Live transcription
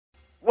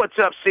What's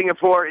up,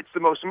 Singapore? It's the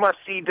most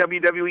must-see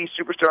WWE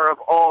superstar of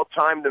all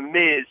time, The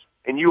Miz,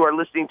 and you are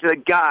listening to the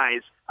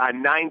guys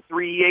on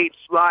 938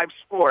 Live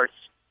Sports,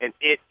 and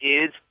it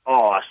is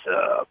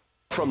awesome.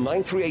 From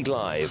 938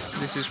 Live.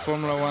 This is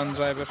Formula One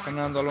driver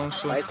Fernando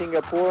Alonso. Hi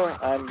Singapore,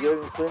 I'm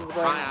Jürgen Klinsmann.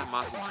 Hi, I'm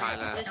Martin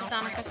Tyler. This is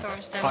Annika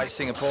Sorensen. Hi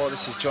Singapore,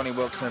 this is Johnny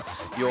Wilson.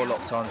 You're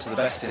locked on to the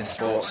best in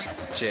sports.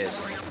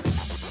 Cheers.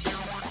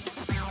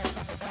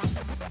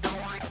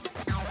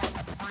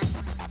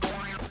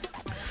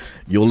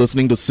 You're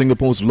listening to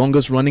Singapore's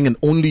longest running and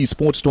only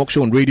sports talk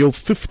show on radio,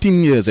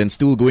 15 years and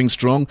still going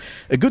strong.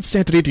 A good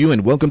Saturday to you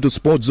and welcome to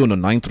SportsZone on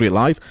 93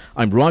 Live.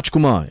 I'm Raj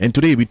Kumar and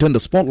today we turn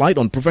the spotlight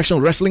on professional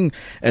wrestling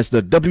as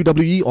the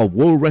WWE or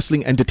World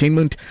Wrestling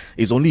Entertainment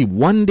is only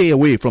one day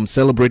away from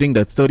celebrating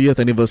the 30th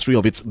anniversary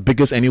of its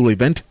biggest annual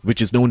event,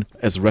 which is known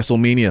as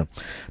WrestleMania.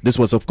 This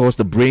was of course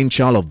the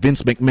brainchild of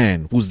Vince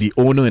McMahon, who's the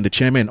owner and the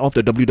chairman of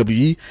the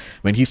WWE,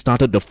 when he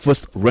started the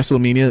first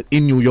WrestleMania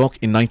in New York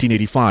in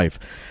 1985.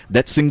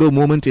 That single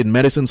moment in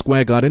Madison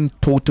Square Garden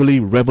totally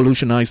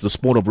revolutionized the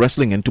sport of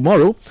wrestling, and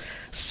tomorrow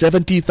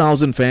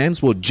 70,000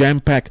 fans will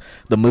jam-pack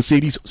the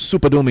Mercedes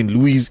Superdome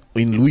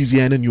in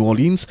Louisiana, New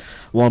Orleans,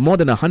 while more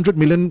than 100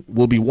 million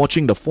will be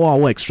watching the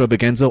 4-hour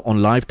extravaganza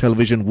on live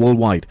television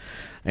worldwide.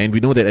 And we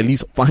know that at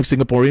least 5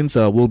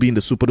 Singaporeans will be in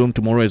the Superdome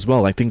tomorrow as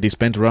well. I think they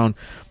spent around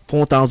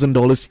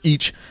 $4,000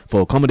 each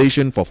for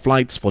accommodation, for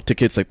flights, for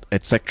tickets,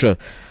 etc.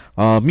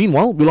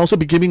 Meanwhile, we'll also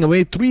be giving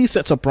away 3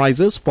 sets of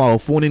prizes for our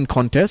phone-in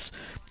contest.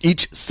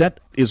 Each set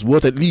is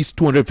worth at least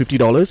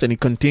 $250 and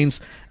it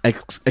contains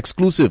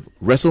exclusive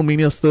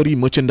WrestleMania 30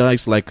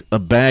 merchandise like a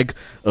bag,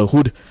 a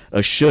hood,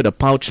 a shirt, a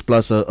pouch,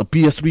 plus a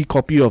PS3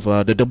 copy of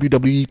the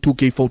WWE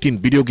 2K14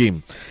 video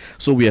game.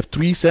 So we have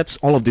 3 sets,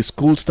 all of this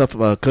cool stuff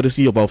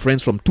courtesy of our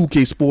friends from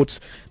 2K Sports,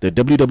 the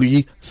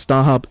WWE,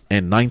 StarHub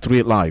and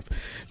 938 Live.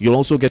 You'll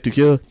also get to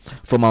hear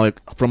from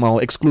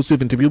our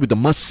exclusive interview with the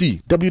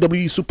must-see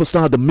WWE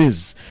superstar The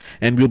Miz,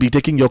 and we'll be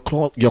taking your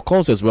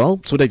calls as well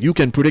so that you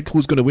can predict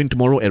who's going to win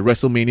tomorrow at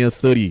WrestleMania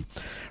 30.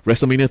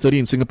 WrestleMania 30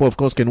 in Singapore, of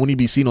course, can only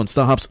be seen on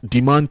StarHub's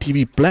Demand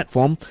TV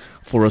platform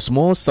for a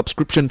small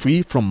subscription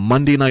fee from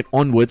Monday night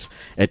onwards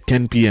at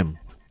 10 p.m.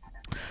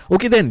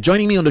 Okay then,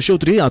 joining me on the show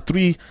today are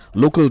 3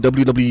 local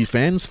WWE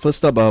fans.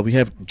 First up, we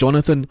have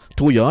Jonathan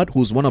Toyard,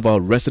 who's one of our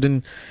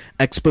resident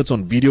experts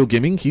on video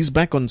gaming. He's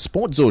back on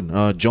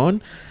SportsZone.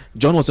 John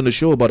was on the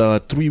show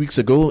about 3 weeks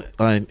ago,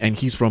 and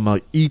he's from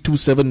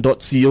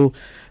e27.co.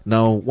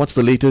 Now, what's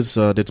the latest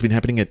that's been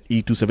happening at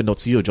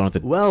e27.co,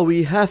 Jonathan? Well,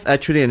 we have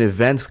actually an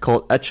event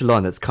called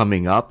Echelon that's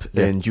coming up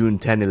in June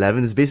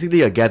 10-11. It's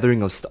basically a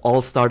gathering of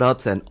all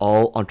startups and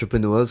all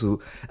entrepreneurs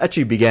who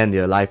actually began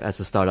their life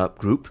as a startup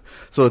group.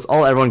 So it's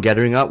all everyone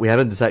gathering up. We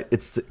haven't decided.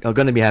 It's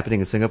going to be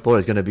happening in Singapore.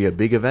 It's going to be a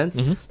big event.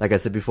 Like I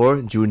said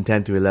before, June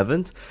 10 to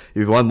 11th. If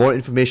you want more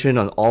information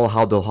on all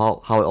how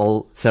it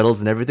all settles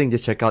and everything,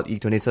 just check out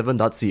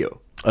e27.co.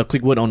 A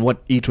quick word on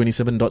what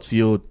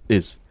e27.co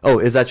is. Oh,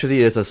 it's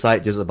a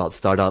site just about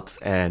startups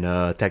and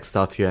tech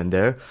stuff here and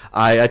there.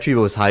 I actually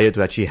was hired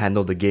to actually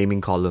handle the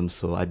gaming column,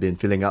 so I've been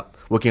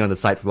working on the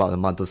site for about a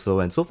month or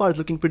so, and so far it's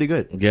looking pretty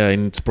good. Yeah,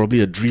 and it's probably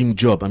a dream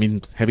job. I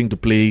mean, having to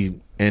play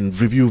and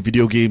review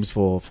video games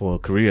for a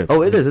career.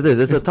 Oh, it is.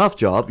 It's a tough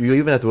job. You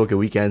even have to work at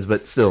weekends,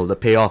 but still, the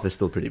payoff is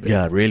still pretty big.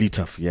 Yeah, really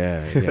tough.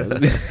 Yeah.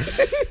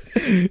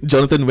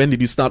 Jonathan, when did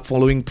you start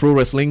following pro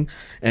wrestling,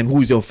 and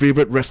who is your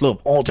favorite wrestler of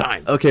all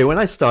time? Okay, when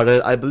I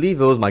started, I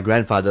believe it was my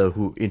grandfather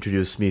who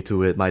introduced me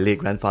to it, my late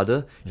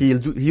grandfather. He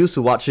used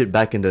to watch it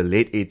back in the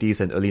late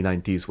 80s and early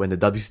 90s when the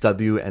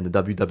WCW and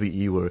the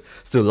WWE were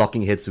still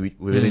locking heads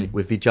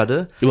with each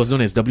other. It was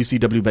known as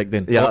WCW back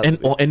then,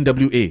 or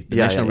NWA, the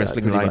National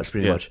Wrestling Alliance.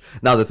 Pretty much.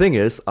 Now, the thing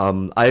is,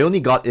 I only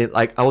got it,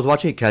 I was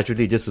watching it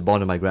casually just to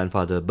bond with my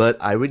grandfather, but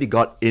I really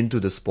got into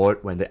the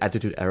sport when the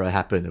Attitude Era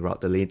happened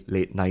around the late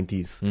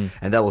 90s.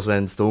 And that was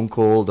when Stone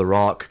Cold, The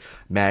Rock,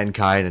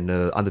 Mankind, and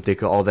The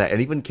Undertaker, all that, and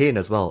even Kane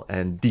as well,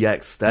 and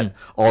DX, that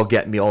all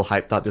get me all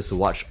hyped up just to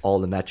watch all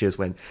the matches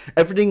when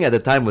everything at the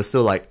time was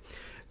still like,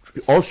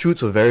 all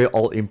shoots were very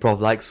all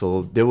improv-like,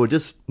 so they were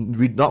just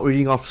not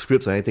reading off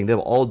scripts or anything. They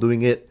were all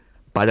doing it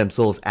by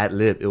themselves,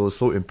 ad-lib. It was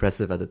so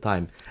impressive at the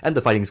time. And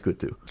the fighting's good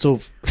too.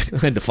 So,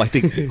 and the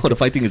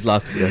fighting is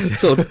last. Yes.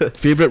 So,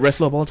 favorite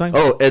wrestler of all time?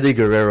 Oh, Eddie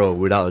Guerrero,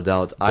 without a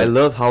doubt. I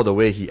love how the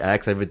way he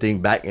acts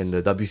everything back in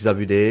the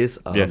WCW days,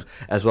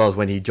 as well as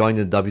when he joined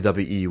the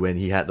WWE, when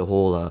he had the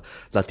whole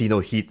Latino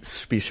heat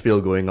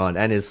spiel going on.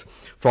 And his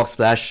frog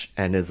splash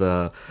and his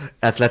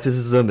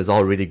athleticism is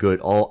all really good,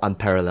 all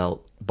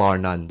unparalleled. Bar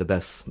none, the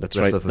best. That's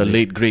right, the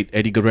late great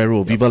Eddie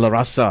Guerrero. Viva la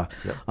raza.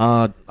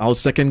 Our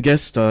second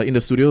guest in the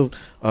studio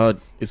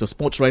is a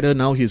sports writer.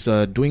 Now he's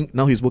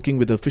working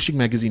with a fishing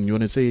magazine. You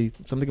want to say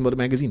something about the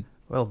magazine?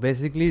 Well,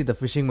 basically the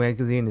fishing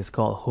magazine is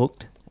called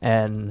Hooked,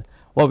 and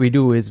what we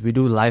do is we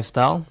do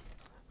lifestyle,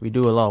 we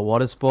do a lot of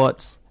water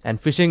sports, and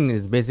fishing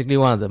is basically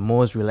one of the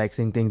most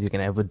relaxing things you can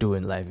ever do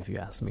in life, if you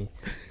ask me.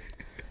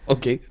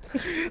 Okay.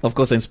 Of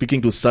course, I'm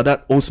speaking to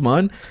Sadat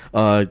Osman.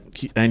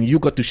 And you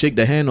got to shake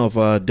the hand of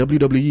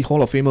WWE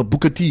Hall of Famer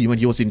Booker T when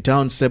he was in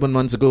town 7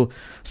 months ago.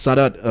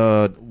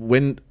 Sadat,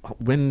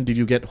 when did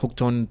you get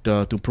hooked on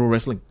to pro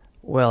wrestling?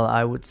 Well,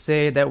 I would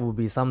say that would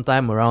be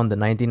sometime around the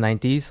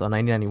 1990s or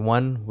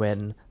 1991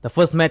 when the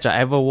first match I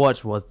ever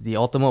watched was the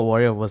Ultimate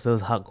Warrior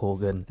versus Hulk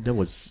Hogan. That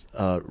was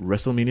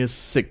WrestleMania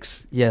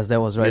 6. Yes, that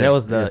was right. Yeah, That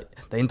was the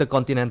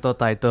Intercontinental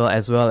title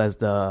as well as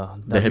the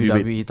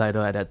heavyweight WWE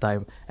title at that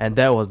time. And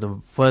that was the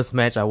first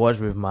match I watched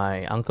with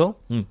my uncle.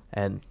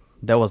 And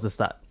that was the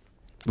start.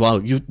 Wow,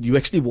 you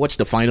actually watched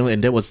the final,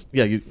 and that was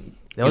That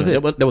was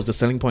it. That was the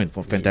selling point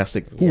for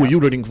fantastic. Who were you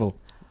rooting for?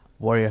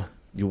 Warrior.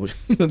 You were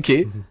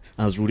okay.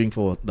 I was rooting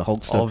for the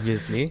Hulkster.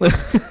 Obviously.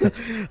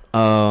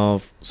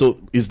 So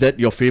is that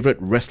your favorite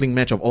wrestling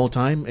match of all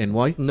time, and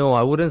why? No,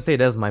 I wouldn't say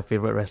that's my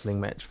favorite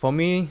wrestling match. For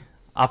me,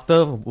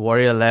 after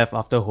Warrior left,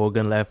 after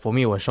Hogan left, for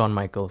me it was Shawn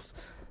Michaels.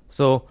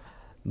 So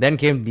then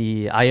came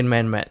the Iron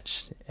Man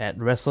match at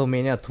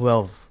WrestleMania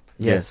 12.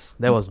 Yes,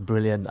 that was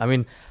brilliant. I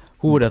mean,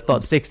 who would have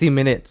thought 60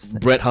 minutes?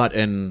 Bret Hart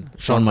and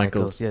Shawn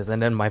Michaels. Yes,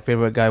 and then my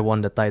favorite guy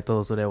won the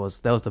title, so that was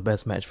the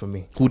best match for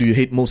me. Who do you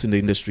hate most in the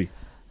industry?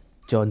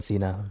 John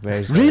Cena.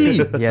 Very sorry.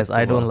 Really? Yes,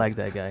 I don't like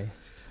that guy.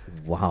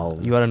 Wow.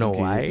 You want to know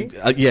why?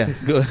 Yeah.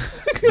 Go.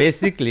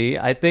 Basically,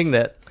 I think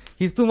that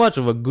he's too much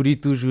of a goody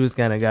two shoes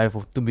kind of guy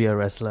to be a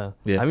wrestler.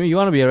 Yeah. I mean, you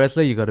want to be a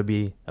wrestler, you got to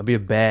be a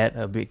bit bad,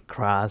 a bit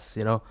crass,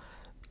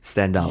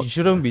 Stand out. You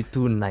shouldn't be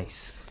too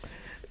nice.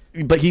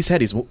 But he's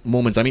had his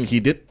moments. I mean, he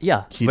did.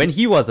 Yeah,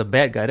 he was a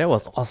bad guy, that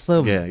was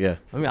awesome. Yeah.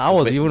 I mean, I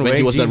was When even he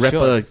wearing was the jean rapper,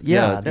 shorts.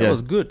 Yeah, that yeah.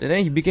 was good. And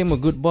then he became a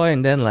good boy,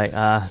 and then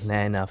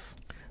enough.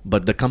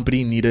 But the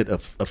company needed a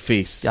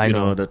face. I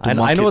know. To I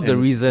know market the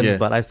and- reason,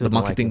 but I still the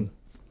don't like marketing.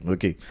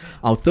 Okay.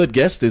 Our third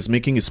guest is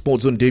making his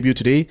SportsZone debut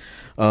today.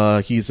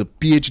 He's a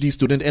PhD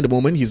student at the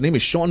moment. His name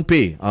is Sean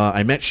Pei.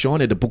 I met Sean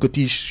at the Booker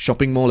T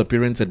shopping mall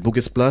appearance at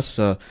Bugis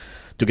Plus,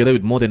 together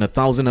with more than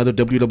 1,000 other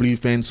WWE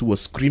fans who were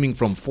screaming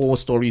from 4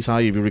 stories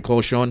high, if you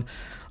recall, Sean.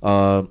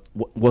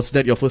 Was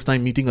that your first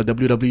time meeting a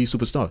WWE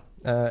superstar?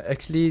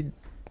 Actually,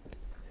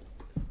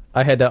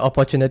 I had the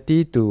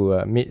opportunity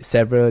to meet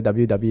several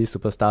WWE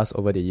superstars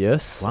over the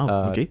years.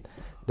 Wow, okay.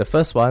 The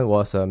first one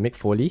was Mick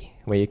Foley,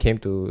 when he came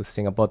to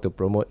Singapore to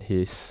promote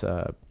his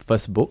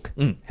first book,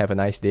 Have a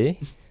Nice Day.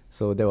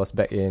 So that was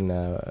back in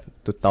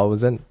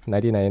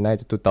 1999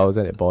 to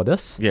 2000 at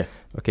Borders. Yeah.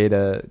 Okay,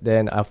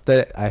 then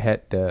after I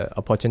had the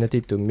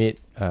opportunity to meet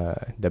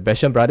the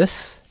Basham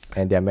brothers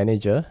and their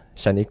manager,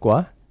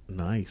 Shaniqua,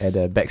 Nice. at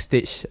the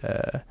backstage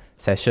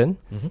session.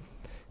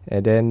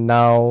 And then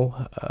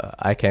now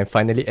I can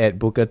finally add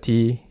Booker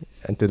T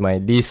into my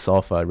list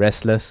of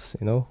wrestlers,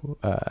 who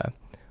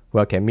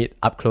I can meet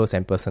up close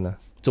and personal.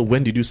 So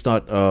when did you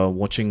start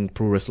watching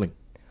pro wrestling?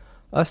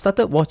 I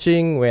started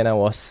watching when I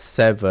was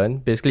 7.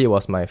 Basically, it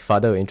was my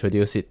father who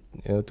introduced it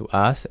to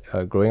us,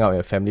 growing up in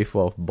a family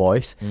full of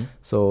boys.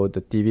 So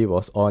the TV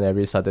was on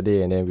every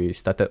Saturday, and then we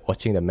started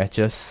watching the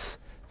matches.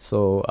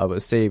 So I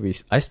would say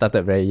I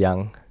started very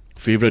young.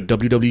 Favorite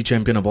WWE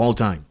champion of all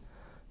time?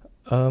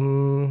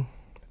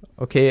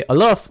 Okay, a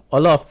lot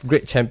of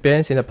great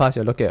champions in the past.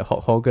 You look at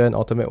Hulk Hogan,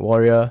 Ultimate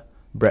Warrior,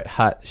 Bret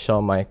Hart,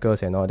 Shawn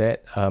Michaels, and all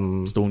that.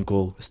 Stone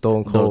Cold,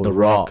 The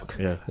Rock.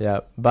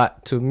 Yeah.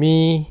 But to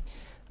me,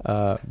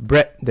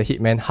 Bret the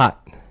Hitman Hart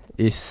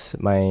is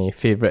my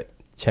favorite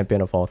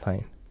champion of all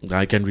time.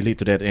 I can relate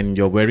to that, and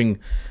you're wearing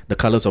the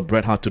colors of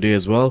Bret Hart today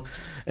as well.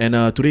 And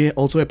today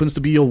also happens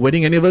to be your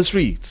wedding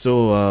anniversary.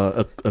 So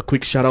a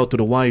quick shout out to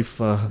the wife.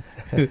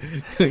 You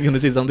gonna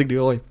say something to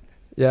your wife?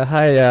 Yeah,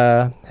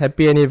 hi.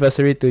 Happy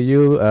anniversary to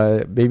you,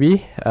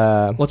 baby.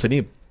 What's her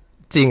name?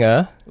 Jing.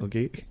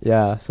 Okay.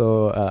 Yeah,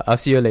 so I'll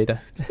see you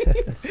later.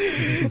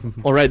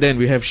 All right, then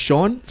we have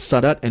Sean,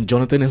 Sadat, and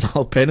Jonathan as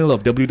our panel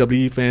of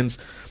WWE fans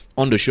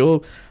on the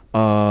show.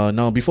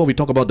 Now, before we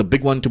talk about the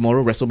big one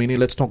tomorrow, WrestleMania,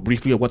 let's talk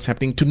briefly of what's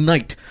happening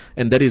tonight.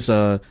 And that is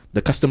the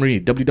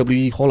customary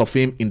WWE Hall of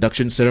Fame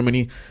induction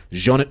ceremony.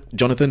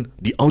 Jonathan,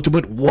 the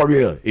Ultimate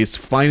Warrior, is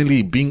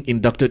finally being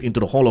inducted into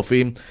the Hall of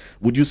Fame.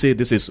 Would you say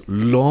this is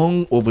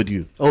long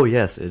overdue? Oh,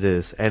 yes, it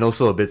is. And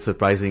also a bit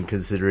surprising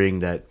considering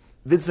that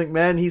Vince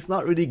McMahon, he's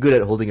not really good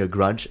at holding a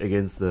grudge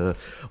against the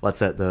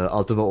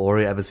Ultimate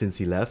Warrior ever since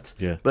he left.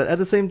 Yeah. But at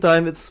the same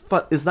time, it's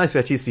nice to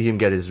actually see him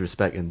get his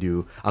respect and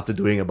due after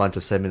doing a bunch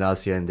of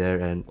seminars here and there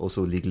and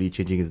also legally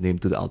changing his name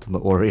to the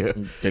Ultimate Warrior.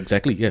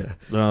 Exactly, yeah.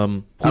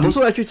 I'm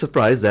also actually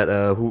surprised that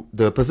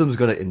the person who's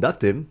going to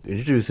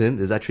introduce him,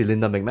 is actually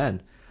Linda McMahon.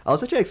 I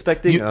was actually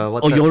expecting... you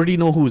already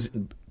know who's...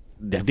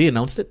 Have they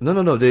announced it?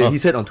 No. He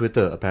said on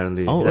Twitter,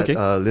 apparently, that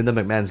Linda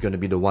McMahon's going to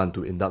be the one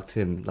to induct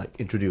him,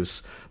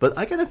 introduce. But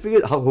I kind of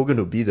figured Hulk Hogan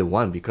would be the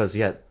one because he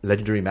had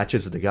legendary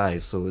matches with the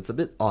guys, so it's a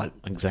bit odd.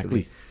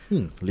 Exactly.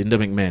 Linda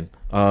McMahon,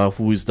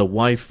 who is the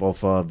wife of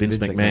Vince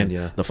McMahon,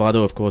 yeah. the father,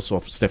 of course,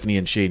 of Stephanie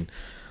and Shane.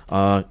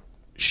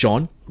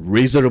 Sean,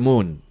 Razor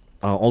Ramon,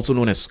 also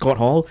known as Scott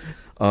Hall,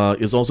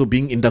 is also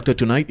being inducted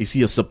tonight. Is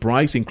he a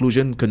surprise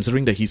inclusion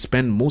considering that he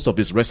spent most of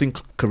his wrestling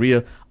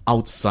career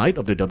outside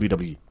of the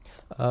WWE?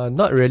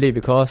 Not really,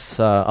 because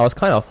I was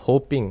kind of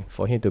hoping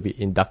for him to be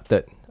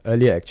inducted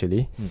earlier,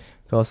 actually.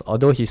 Because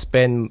although he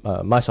spent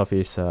much of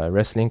his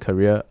wrestling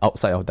career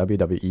outside of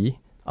WWE,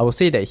 I would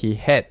say that he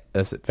had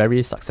a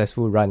very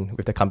successful run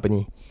with the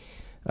company,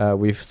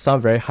 with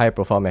some very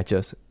high-profile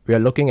matches. We are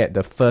looking at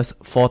the first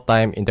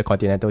 4-time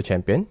Intercontinental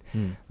Champion,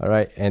 all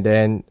right, and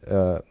then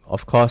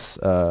of course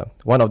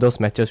one of those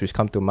matches which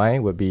come to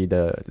mind would be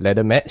the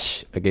ladder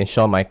match against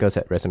Shawn Michaels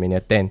at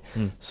WrestleMania 10.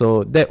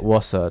 So that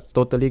was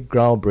totally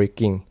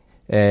groundbreaking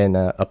and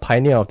a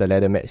pioneer of the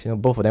ladder match. You know,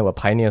 both of them were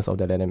pioneers of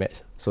the ladder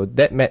match. So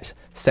that match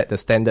set the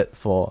standard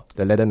for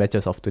the ladder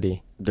matches of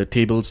today. The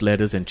tables,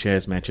 ladders, and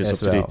chairs matches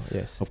As of today. well,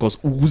 yes. Of course,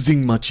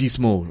 oozing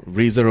machismo,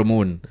 Razor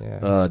Ramon,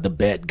 the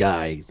bad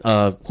guy.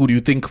 Who do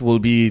you think will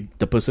be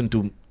the person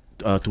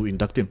to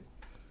induct him?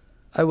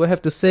 I would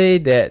have to say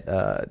that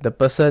the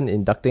person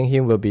inducting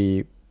him will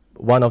be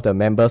one of the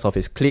members of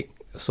his clique.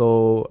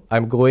 So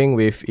I'm going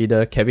with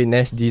either Kevin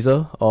Nash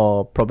Diesel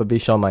or probably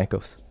Shawn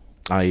Michaels.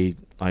 I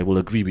will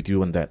agree with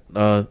you on that.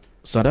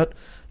 Sadat,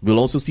 we'll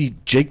also see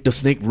Jake the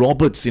Snake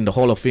Roberts in the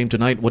Hall of Fame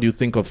tonight. What do you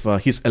think of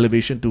his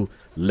elevation to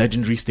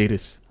legendary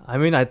status? I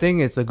mean, I think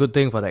it's a good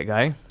thing for that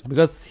guy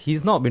because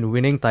he's not been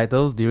winning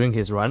titles during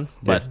his run,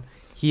 but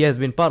he has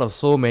been part of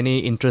so many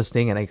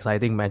interesting and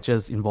exciting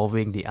matches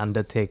involving The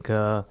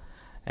Undertaker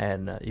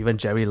and even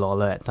Jerry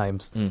Lawler at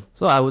times.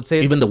 So I would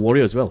say... Even the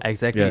Warrior as well.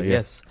 Exactly,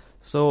 yes.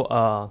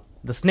 So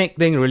the snake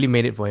thing really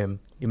made it for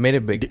him. He made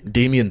it big.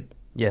 Damien.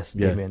 Yes,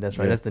 Damien, that's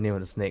right. That's the name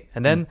of the snake.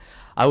 And then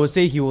I would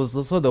say he was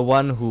also the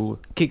one who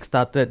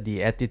kick-started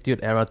the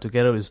Attitude Era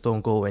together with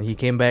Stone Cold when he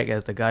came back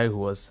as the guy who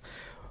was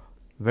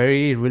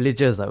very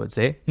religious, I would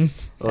say. The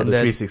then,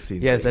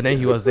 316. Yes, and then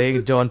he was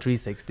saying John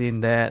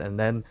 3:16 that, and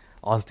then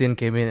Austin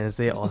came in and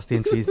said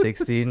Austin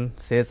 3:16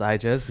 says I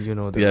just, you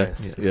know the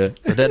rest. So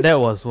that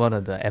was one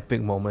of the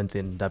epic moments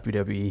in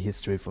WWE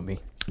history for me.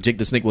 Jake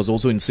the Snake was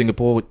also in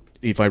Singapore.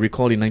 If I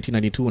recall, in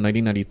 1992 or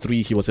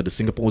 1993, he was at the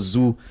Singapore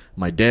Zoo.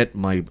 My dad,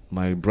 my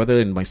brother,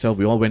 and myself,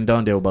 we all went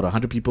down. There were about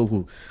 100 people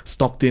who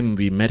stalked him.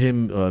 We met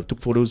him, took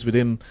photos with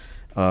him.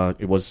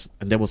 That was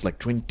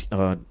like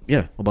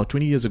about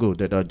 20 years ago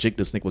that Jake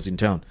the Snake was in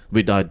town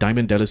with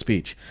Diamond Dallas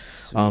Page.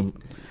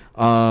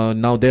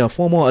 Now there are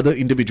 4 more other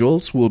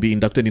individuals who will be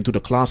inducted into the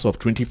class of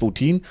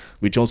 2014,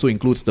 which also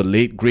includes the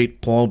late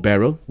great Paul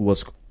Bearer, who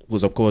was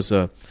of course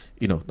the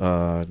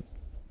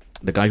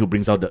guy who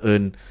brings out the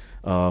urn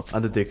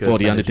Undertaker's for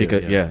the manager,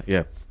 Undertaker.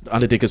 The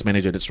Undertaker's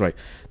manager, that's right.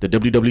 The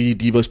WWE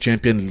Divas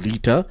Champion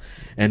Lita,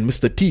 and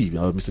Mr. T.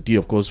 Mr. T,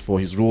 of course, for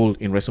his role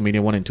in WrestleMania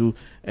 1 and 2,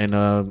 and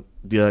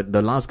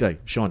the last guy,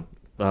 Sean,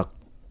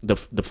 the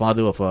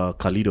father of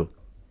Carlito.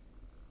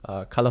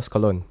 Carlos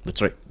Colon.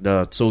 That's right.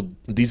 So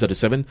these are the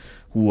 7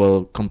 who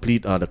will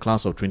complete the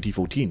class of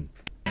 2014.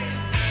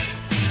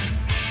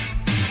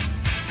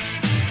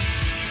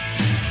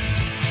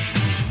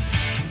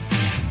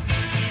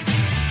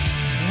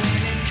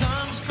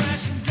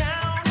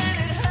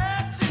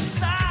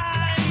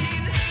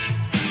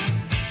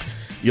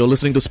 You're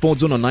listening to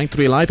SportsZone on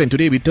 9-3 Live, and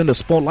today we turn the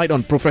spotlight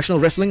on professional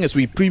wrestling as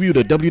we preview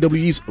the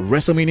WWE's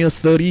WrestleMania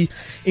 30.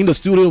 In the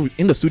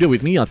studio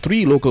with me are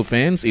 3 local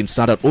fans in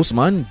Sadat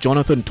Osman,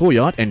 Jonathan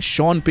Toyat, and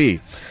Sean Pei.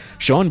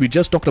 Sean, we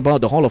just talked about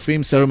the Hall of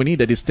Fame ceremony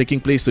that is taking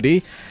place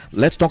today.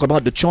 Let's talk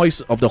about the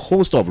choice of the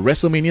host of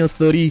WrestleMania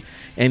 30,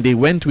 and they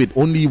went with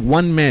only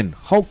one man,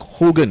 Hulk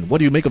Hogan. What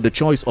do you make of the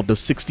choice of the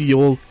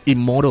 60-year-old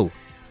immortal?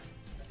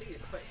 I think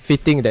it's quite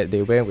fitting that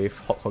they went with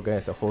Hulk Hogan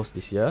as the host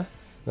this year.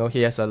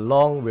 He has a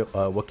long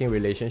working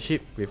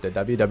relationship with the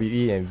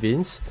WWE and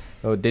Vince,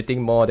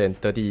 dating more than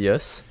 30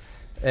 years.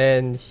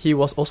 And he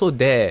was also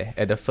there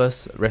at the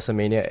first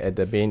WrestleMania at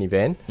the main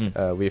event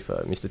with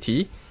Mr.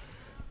 T.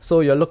 So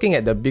you're looking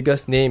at the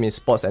biggest name in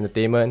sports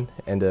entertainment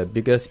and the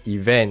biggest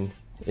event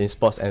in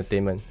sports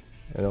entertainment.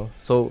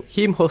 So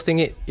him hosting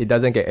it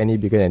doesn't get any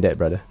bigger than that,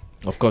 brother.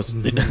 Of course,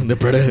 the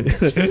brother.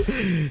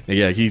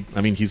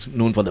 He's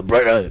known for the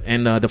brother,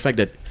 and the fact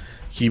that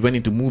he went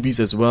into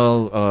movies as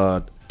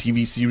well,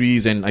 TV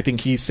series, and I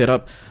think he set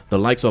up the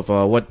likes of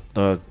what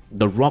The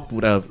Rock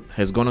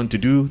has gone on to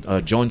do.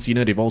 John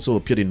Cena, they've also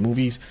appeared in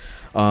movies.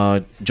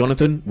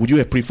 Jonathan, would you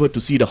have preferred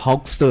to see the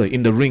Hulkster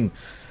in the ring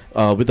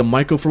with a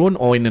microphone,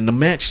 or in a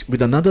match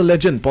with another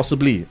legend,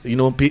 possibly?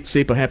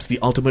 Say perhaps the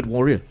Ultimate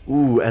Warrior.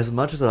 As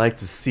much as I like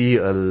to see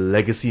a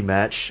legacy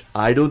match,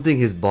 I don't think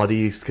his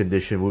body's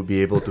condition would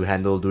be able to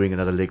handle doing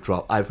another leg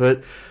drop. I've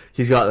heard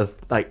he's got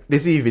they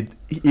see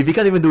if he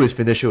can't even do his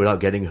finisher without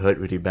getting hurt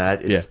really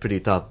bad, it's pretty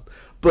tough.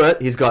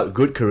 But he's got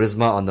good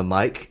charisma on the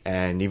mic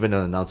and even on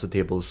the announcer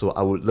table, so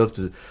I would love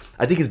to.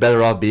 I think he's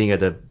better off being at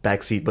the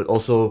back seat, but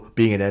also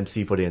being an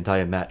MC for the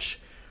entire match.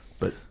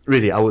 But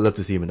really, I would love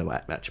to see him in a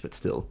match, but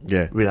still.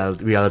 Yeah.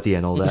 Reality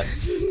and all that.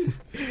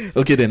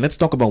 Okay, then let's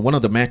talk about one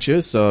of the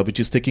matches which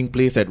is taking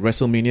place at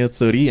WrestleMania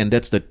 30, and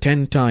that's the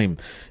 10-time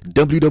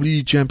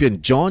WWE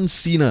champion John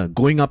Cena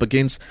going up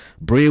against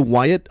Bray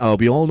Wyatt.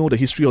 We all know the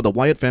history of the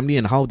Wyatt family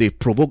and how they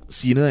provoked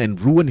Cena and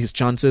ruined his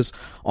chances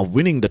of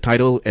winning the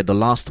title at the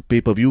last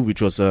pay-per-view,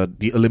 which was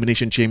the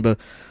Elimination Chamber.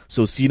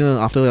 So Cena,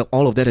 after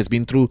all of that has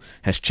been through,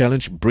 has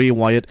challenged Bray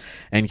Wyatt.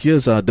 And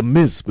here's The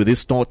Miz with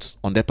his thoughts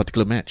on that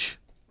particular match.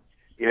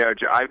 You know,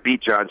 I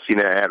beat John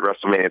Cena at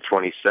WrestleMania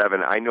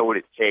 27. I know what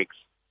it takes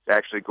to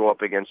actually go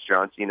up against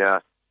John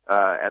Cena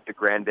at the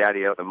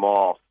granddaddy of them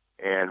all.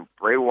 And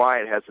Bray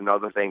Wyatt has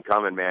another thing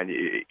coming, man.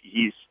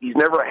 He's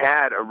never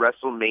had a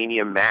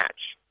WrestleMania match.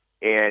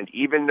 And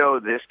even though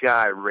this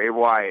guy, Bray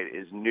Wyatt,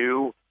 is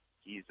new,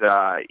 he's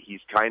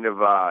kind of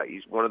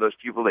he's one of those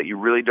people that you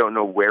really don't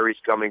know where he's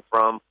coming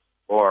from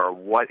or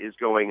what is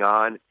going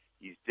on.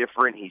 He's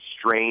different. He's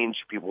strange.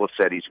 People have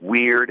said he's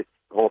weird.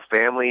 The whole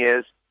family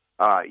is.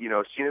 You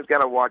know, Cena's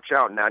got to watch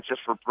out, not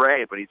just for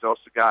Bray, but he's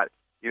also got,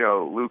 you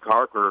know, Luke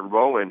Harper and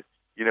Rowan,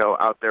 you know,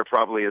 out there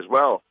probably as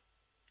well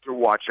to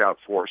watch out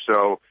for.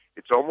 So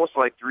it's almost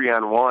like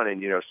 3-on-1,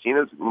 and, you know,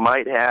 Cena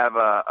might have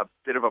a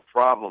bit of a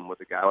problem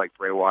with a guy like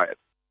Bray Wyatt.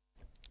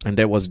 And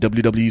that was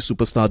WWE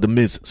superstar The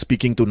Miz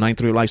speaking to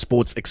 93 Live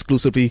Sports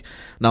exclusively.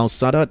 Now,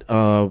 Sadat,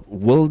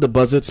 will the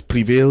Buzzards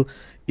prevail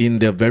in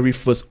their very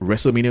first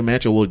WrestleMania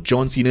match, or will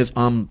John Cena's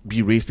arm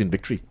be raised in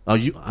victory?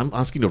 I'm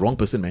asking the wrong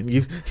person, man.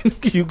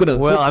 You're gonna.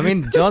 Well, I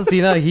mean, John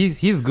Cena,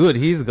 he's good.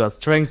 He's got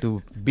strength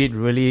to beat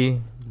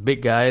really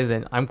big guys,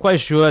 and I'm quite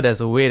sure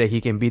there's a way that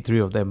he can beat three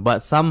of them.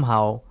 But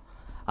somehow,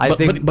 I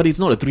think. But it's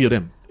not the three of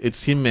them.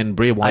 It's him and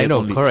Bray Wyatt. I know,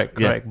 only.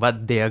 correct. Yeah.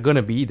 But they are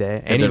gonna be there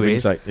At the anyways.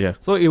 ringside, yeah.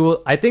 So it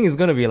will. I think it's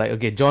gonna be like,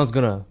 okay, John's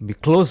gonna be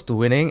close to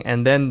winning,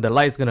 and then the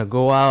light's gonna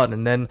go out,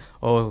 and then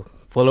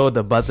follow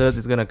the buzzers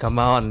is gonna come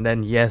out, and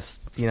then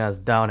yes, Cena's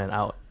down and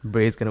out.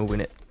 Bray's gonna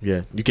win it.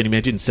 Yeah, you can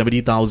imagine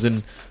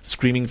 70,000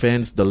 screaming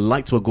fans. The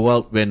lights will go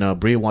out when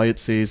Bray Wyatt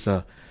says,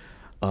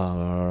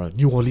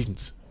 "New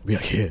Orleans, we are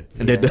here,"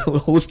 and then the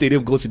whole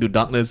stadium goes into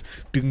darkness.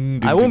 Ding,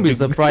 ding, I won't ding, be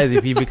ding. surprised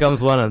if he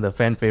becomes one of the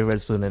fan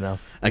favorites soon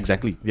enough.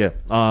 Exactly. Yeah.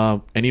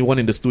 Anyone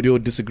in the studio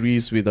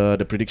disagrees with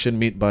the prediction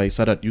made by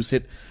Sadat? You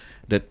said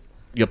that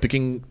you're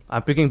picking.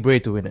 I'm picking Bray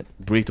to win it.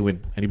 Bray to win.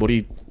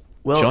 Anybody?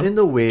 Well, John? in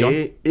a way,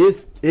 John?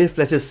 if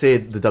let's just say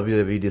the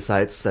WWE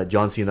decides that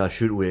John Cena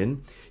should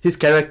win, his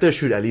character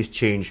should at least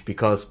change,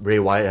 because Bray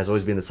Wyatt has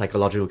always been a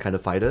psychological kind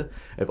of fighter.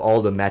 If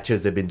all the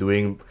matches they've been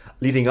doing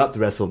leading up to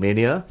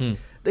WrestleMania,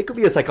 there could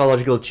be a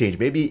psychological change.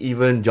 Maybe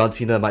even John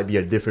Cena might be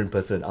a different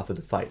person after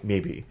the fight,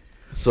 maybe.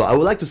 So I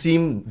would like to see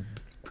him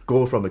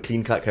go from a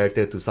clean-cut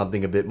character to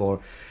something a bit more.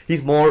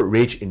 He's more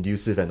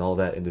rage-inducive and all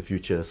that in the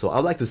future. So I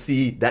would like to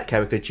see that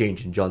character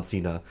change in John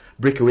Cena,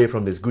 break away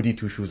from this goody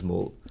two-shoes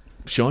mold.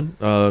 Sean,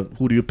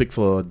 who do you pick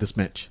for this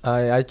match?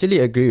 I actually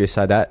agree with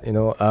Sadat. You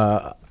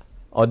know,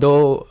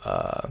 although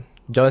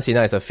John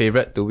Cena is a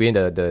favorite to win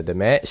the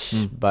match,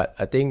 but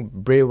I think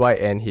Bray Wyatt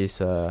and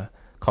his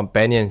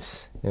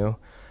companions, you know,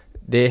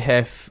 they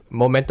have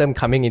momentum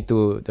coming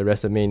into the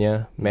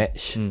WrestleMania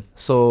match.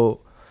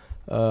 So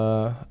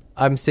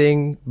I'm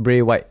saying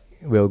Bray Wyatt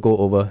will go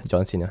over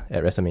John Cena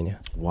at WrestleMania.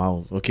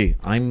 Wow. Okay.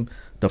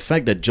 The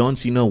fact that John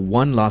Cena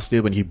won last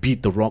year when he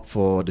beat The Rock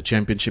for the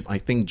championship, I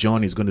think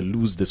John is going to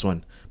lose this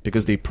one,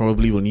 because they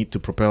probably will need to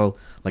propel,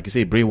 like you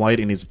say, Bray Wyatt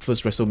in his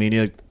first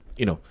WrestleMania.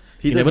 You know,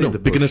 He never does know. need the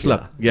Beginner's push,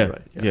 luck. yeah. Yeah.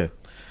 Right,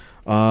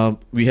 Yeah.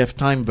 We have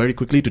time very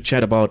quickly to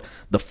chat about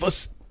the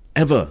first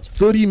ever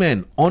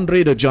 30-man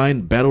Andre the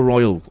Giant Battle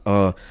Royal.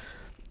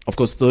 Of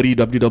course, 30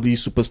 WWE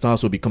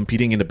superstars will be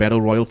competing in the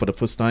Battle Royal for the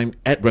first time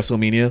at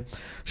WrestleMania.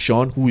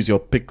 Sean, who is your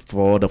pick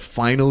for the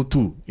final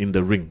two in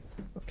the ring?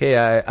 Okay,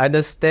 I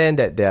understand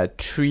that there are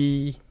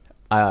three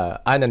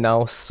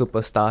unannounced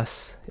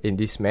superstars in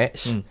this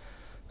match.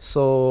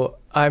 So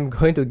I'm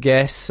going to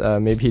guess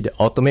maybe the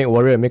Ultimate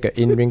Warrior make an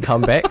in-ring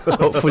comeback.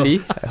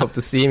 Hopefully, I hope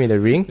to see him in the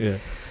ring. Yeah.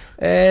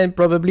 And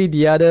probably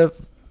the other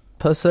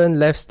person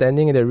left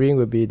standing in the ring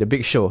will be the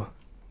Big Show.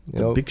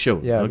 You Big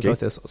Show. Yeah, Okay. because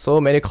there's so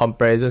many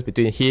comparisons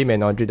between him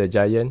and Andre the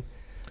Giant.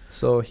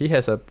 So he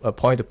has a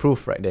point to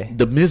prove right there.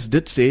 The Miz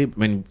did say,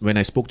 when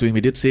I spoke to him, he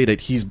did say that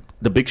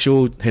the Big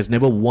Show has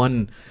never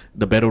won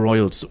the Battle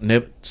Royal.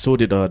 So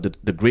did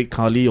the Great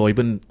Khali or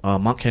even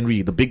Mark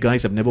Henry. The big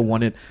guys have never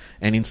won it,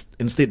 and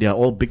instead they are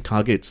all big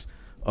targets.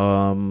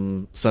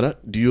 Sarat,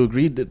 do you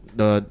agree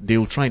that they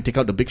will try and take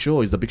out the Big Show,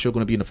 or is the Big Show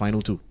going to be in the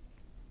final two?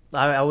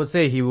 I would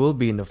say he will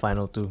be in the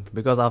final two,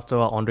 because after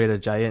all, Andre the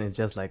Giant is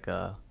just like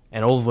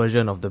an old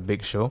version of the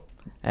Big Show.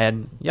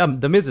 And yeah,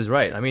 the Miz is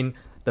right. I mean,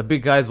 the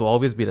big guys will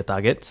always be the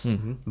targets,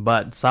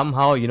 but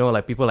somehow, you know,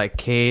 like people like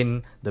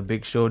Kane, the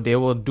Big Show, they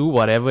will do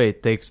whatever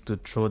it takes to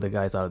throw the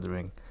guys out of the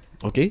ring.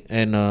 Okay,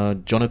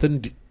 and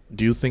Jonathan,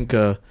 do you think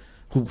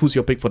who's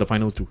your pick for the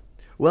final two?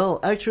 Well,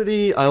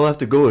 actually, I'll have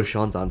to go with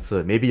Sean's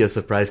answer. Maybe a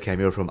surprise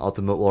cameo from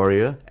Ultimate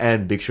Warrior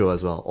and Big Show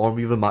as well, or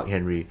even Mark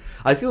Henry.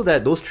 I feel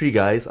that those three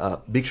guys,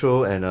 Big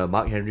Show and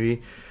Mark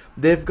Henry,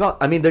 they've got,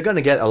 I mean, they're going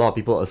to get a lot of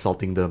people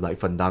assaulting them, like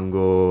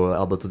Fandango,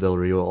 Alberto Del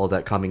Rio, all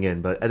that coming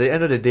in. But at the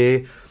end of the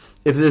day,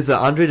 if there's an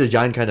Andre the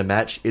Giant kind of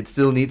match, it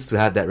still needs to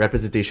have that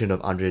representation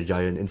of Andre the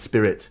Giant in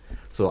spirit.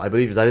 So I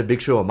believe it's either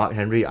Big Show or Mark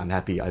Henry. I'm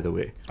happy either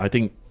way. I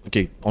think,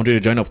 okay, Andre the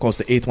Giant, of course,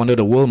 the 8th wonder of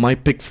the world. My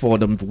pick for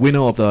the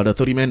winner of the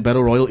 30-man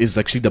Battle Royal is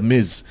actually The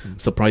Miz.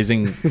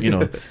 Surprising,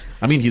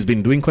 I mean, he's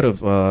been doing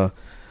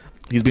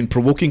he's been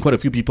provoking quite a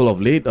few people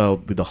of late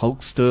with the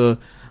Hulkster.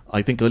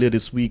 I think earlier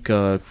this week,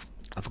 I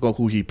forgot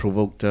who he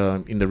provoked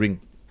in the ring.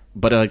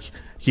 But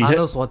he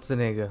Arnold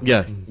Schwarzenegger.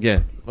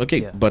 Yeah.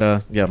 Okay, yeah.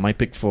 But my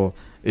pick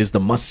is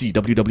the must-see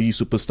WWE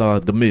superstar,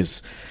 The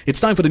Miz. It's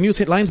time for the news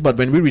headlines, but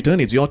when we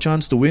return, it's your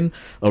chance to win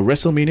a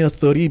WrestleMania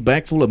 30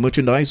 bag full of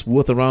merchandise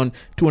worth around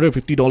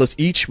 $250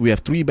 each. We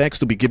have 3 bags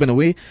to be given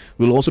away.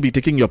 We'll also be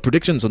taking your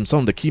predictions on some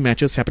of the key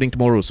matches happening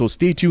tomorrow. So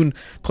stay tuned,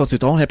 because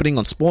it's all happening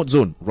on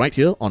SportsZone, right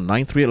here on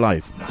 938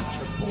 Live.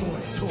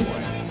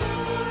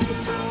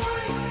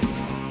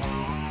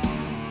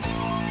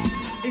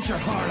 It's your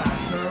heart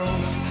out,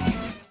 girls.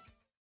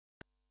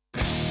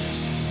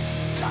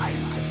 Time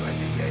to play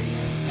the game.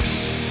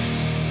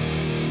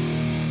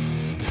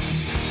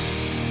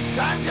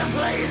 Time to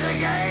play the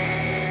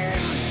game.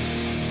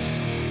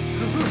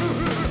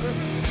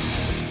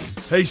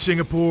 Hey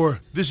Singapore,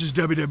 this is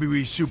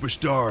WWE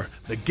superstar,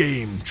 The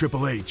Game,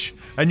 Triple H,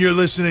 and you're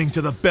listening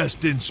to the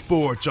best in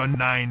sports on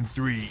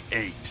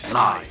 938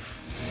 Live.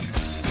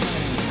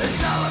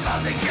 It's all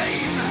about the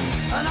game,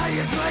 and how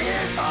you play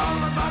it, all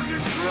about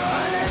control,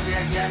 and if you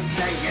can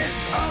take it,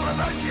 all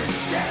about your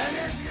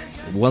debt.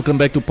 Welcome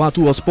back to part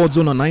 2 of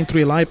SportsZone on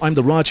 938 Live. I'm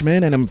the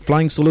RAJMAN and I'm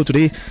flying solo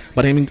today,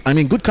 but I'm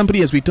in good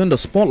company as we turn the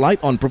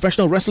spotlight on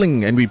professional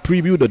wrestling and we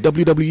preview the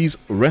WWE's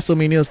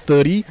WrestleMania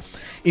 30.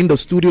 In the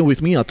studio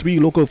with me are 3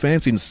 local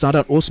fans in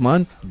Sadat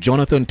Osman,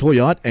 Jonathan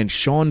Toyat and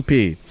Sean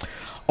Pei.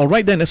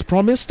 Alright then, as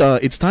promised,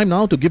 it's time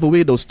now to give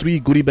away those 3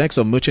 goodie bags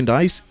of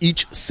merchandise.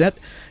 Each set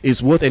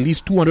is worth at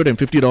least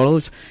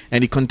 $250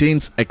 and it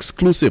contains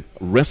exclusive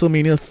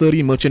WrestleMania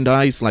 30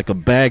 merchandise like a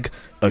bag,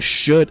 a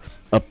shirt,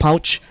 a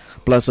pouch,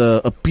 plus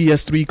a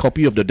PS3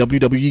 copy of the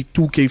WWE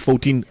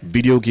 2K14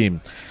 video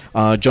game.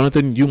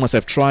 Jonathan, you must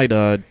have tried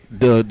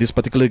this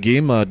particular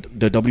game,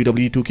 the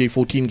WWE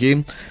 2K14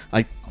 game.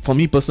 For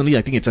me personally,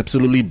 I think it's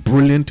absolutely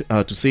brilliant,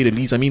 to say the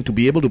least. I mean, to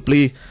be able to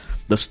play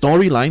the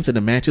storylines and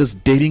the matches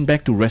dating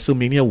back to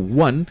WrestleMania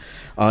 1,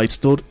 it's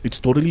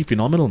totally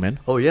phenomenal, man.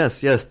 Oh,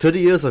 yes. 30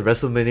 years of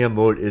WrestleMania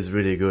mode is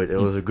really good. It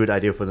was a good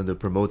idea for them to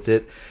promote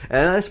it.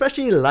 And I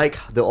especially like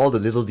all the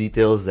little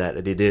details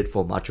that they did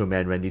for Macho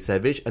Man Randy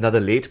Savage, another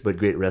late but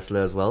great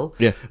wrestler as well.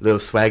 Yeah. The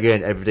swagger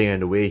and everything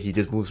and the way he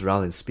just moves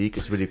around and speaks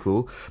is really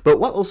cool. But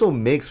what also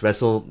makes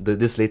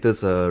this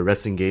latest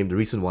wrestling game, the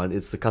recent one,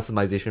 it's the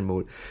customization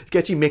mode. You can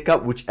actually make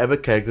up whichever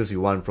characters you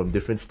want from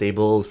different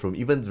stables, from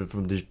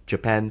the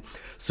Japan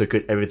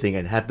circuit, everything,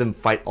 and have them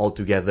fight all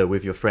together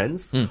with your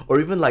friends, or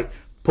even like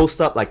post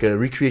up like a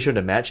recreation of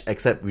the match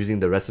except using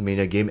the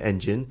WrestleMania game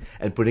engine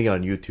and putting it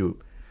on YouTube.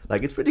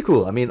 Like, it's pretty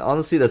cool. I mean,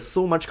 honestly, there's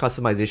so much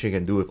customization you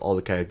can do with all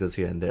the characters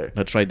here and there.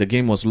 That's right. The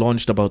game was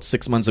launched about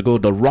 6 months ago.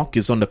 The Rock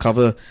is on the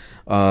cover.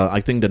 I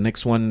think the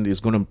next one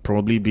is going to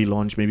probably be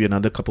launched maybe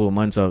another couple of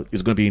months.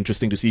 It's going to be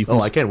interesting to see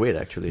I can't wait,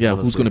 actually. Yeah,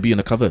 honestly. Who's going to be on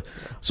the cover.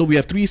 So we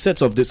have 3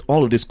 sets of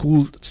all of this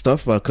cool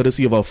stuff,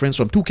 courtesy of our friends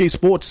from 2K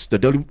Sports, the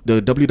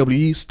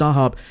WWE,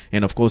 StarHub,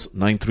 and of course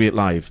 938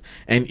 Live.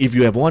 And if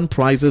you have won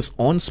prizes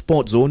on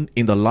SportsZone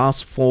in the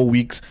last 4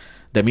 weeks,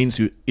 that means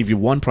if you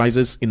won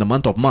prizes in the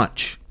month of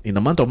March,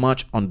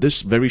 on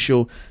this very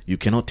show, you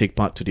cannot take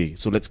part today.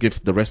 So let's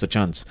give the rest a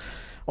chance.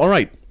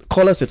 Alright,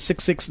 call us at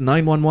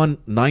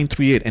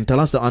 66-911-938 and tell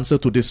us the answer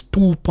to this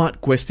 2-part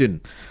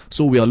question.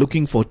 So we are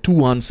looking for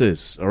 2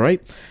 answers.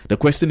 Alright, the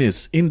question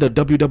is, in the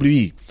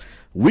WWE,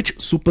 which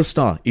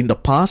superstar in the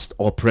past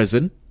or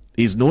present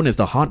is known as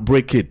the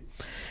Heartbreak Kid?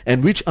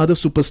 And which other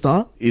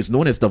superstar is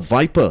known as the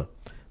Viper?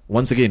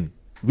 Once again,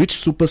 which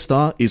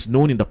superstar is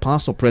known in the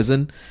past or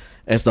present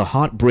as the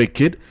Heartbreak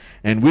Kid,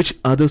 and which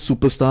other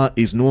superstar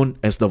is known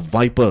as the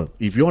Viper?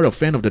 If you're a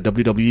fan of the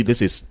WWE,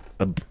 this is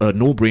a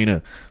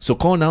no-brainer. So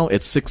call now at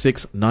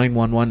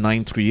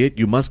 66-911-938.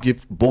 You must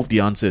give both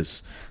the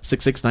answers.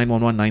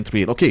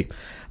 66-911-938. Okay,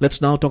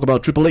 let's now talk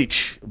about Triple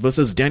H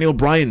versus Daniel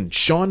Bryan.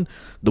 Sean,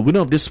 the winner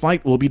of this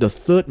fight will be the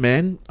 3rd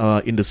man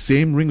in the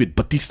same ring with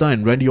Batista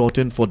and Randy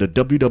Orton for the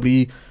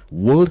WWE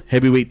World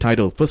Heavyweight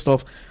title. First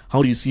off,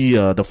 how do you see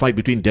the fight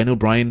between Daniel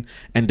Bryan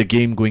and The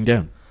Game going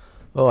down?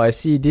 Oh, I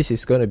see this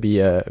is going to be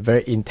a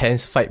very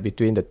intense fight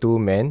between the 2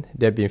 men.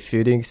 They've been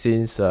feuding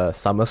since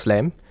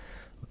SummerSlam.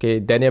 Okay,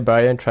 Daniel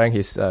Bryan trying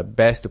his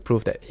best to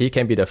prove that he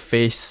can be the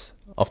face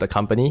of the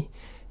company,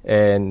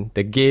 and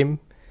The Game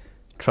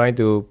trying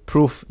to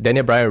prove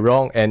Daniel Bryan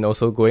wrong and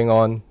also going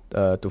on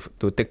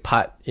to take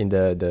part in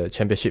the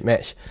championship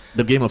match.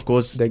 The Game, of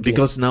course,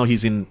 because now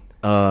he's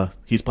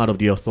part of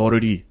the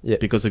Authority,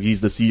 because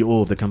he's the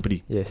CEO of the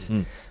company. Yes.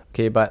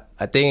 Okay, but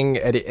I think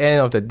at the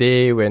end of the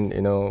day, when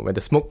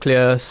the smoke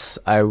clears,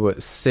 I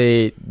would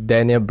say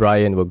Daniel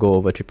Bryan will go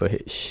over Triple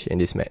H in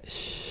this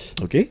match.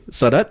 Okay,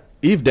 Sadat?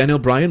 if Daniel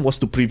Bryan was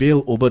to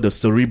prevail over the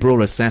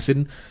cerebral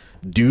assassin,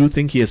 do you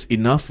think he has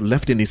enough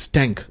left in his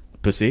tank,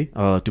 per se,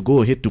 to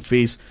go ahead to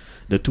face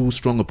the two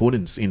strong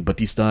opponents in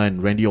Batista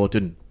and Randy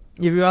Orton?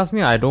 If you ask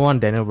me, I don't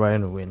want Daniel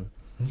Bryan to win.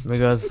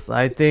 Because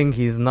I think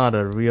he's not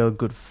a real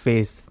good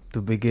face to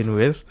begin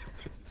with.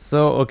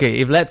 So, okay,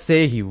 if let's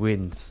say he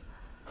wins,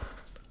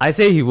 I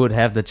say he would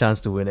have the chance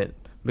to win it.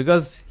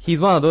 Because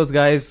he's one of those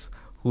guys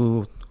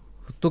who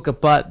took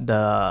apart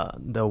the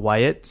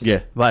Wyatts.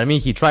 Yeah. But I mean,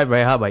 he tried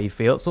very hard, but he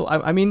failed. So,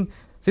 I mean,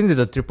 since it's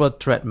a triple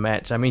threat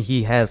match, I mean,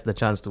 he has the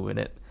chance to win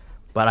it.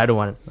 But I don't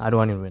want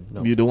him to win.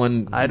 No. You don't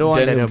want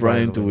Daniel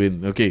Bryan to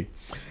win. Okay.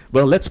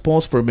 Well, let's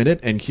pause for a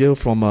minute and hear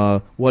from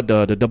what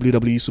the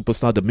WWE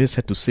superstar The Miz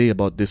had to say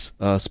about this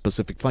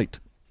specific fight.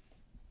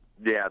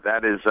 Yeah,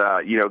 that is,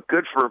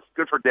 good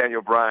for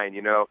Daniel Bryan.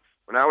 You know,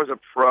 when I was a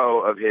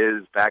pro of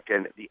his back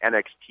in the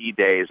NXT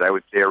days, I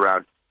would say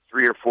around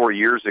 3 or 4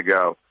 years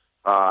ago,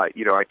 I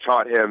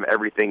taught him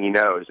everything he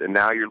knows. And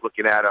now you're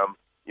looking at him,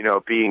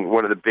 being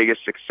one of the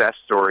biggest success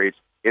stories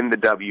in the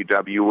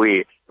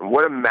WWE. And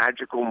what a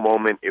magical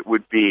moment it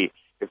would be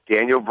if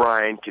Daniel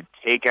Bryan could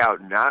take out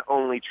not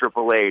only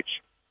Triple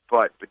H,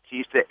 but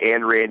Batista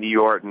and Randy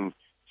Orton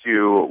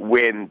to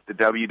win the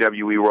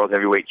WWE World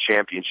Heavyweight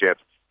Championship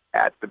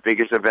at the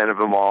biggest event of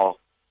them all,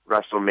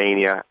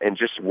 WrestleMania, and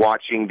just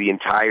watching the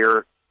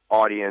entire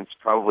audience,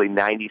 probably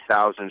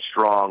 90,000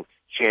 strong,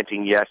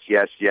 chanting yes,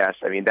 yes, yes.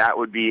 I mean, that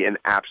would be an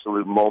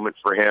absolute moment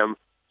for him.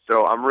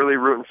 So I'm really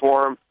rooting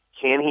for him.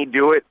 Can he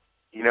do it?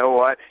 You know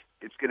what?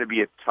 It's going to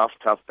be a tough,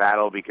 tough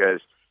battle because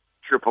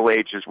Triple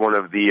H is one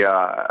of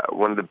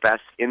the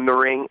best in the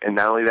ring, and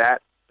not only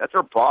that, that's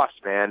our boss,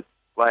 man.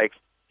 Like,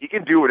 he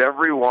can do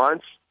whatever he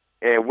wants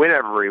and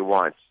whenever he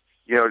wants.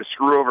 To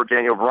screw over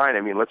Daniel Bryan,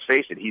 I mean, let's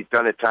face it, he's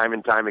done it time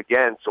and time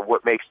again, so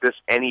what makes this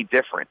any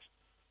different?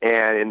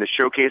 And in the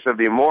Showcase of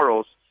the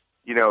Immortals,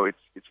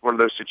 it's one of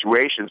those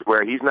situations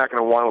where he's not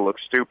going to want to look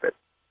stupid.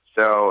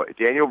 So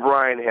Daniel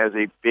Bryan has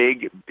a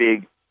big,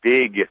 big,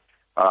 big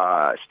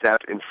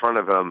step in front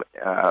of him.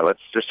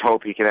 Let's just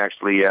hope he can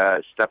actually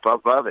step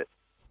up above it.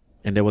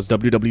 And there was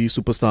WWE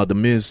superstar The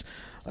Miz.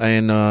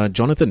 And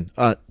Jonathan,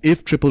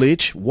 if Triple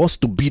H was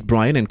to beat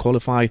Bryan and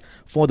qualify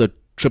for the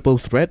triple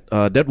threat,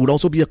 that would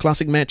also be a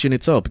classic match in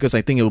itself, because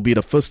I think it will be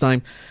the first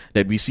time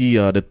that we see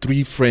the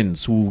three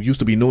friends who used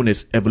to be known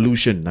as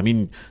Evolution. I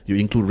mean, you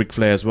include Ric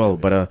Flair as well,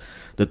 but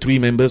the three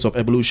members of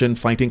Evolution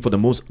fighting for the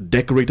most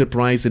decorated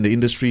prize in the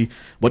industry.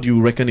 What do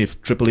you reckon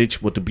if Triple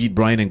H were to beat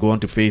Bryan and go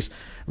on to face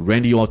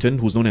Randy Orton,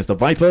 who's known as the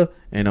Viper,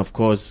 and of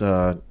course,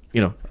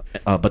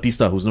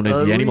 Batista, who's known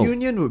as the Animal? A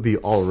reunion would be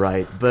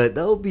alright, but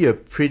that would be a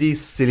pretty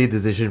silly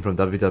decision from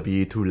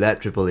WWE to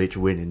let Triple H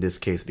win in this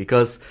case,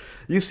 because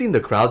you've seen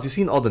the crowds, you've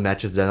seen all the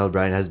matches Daniel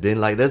Bryan has been,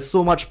 like, there's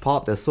so much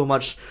pop, there's so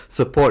much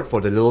support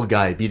for the little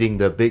guy beating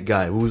the big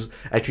guy, who's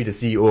actually the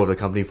CEO of the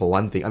company for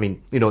one thing. I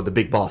mean, the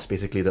big boss,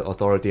 basically, the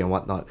authority and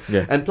whatnot.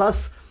 Yeah. And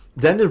plus,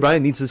 Daniel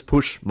Bryan needs his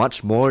push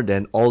much more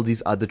than all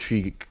these other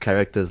three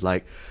characters,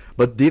 like,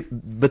 but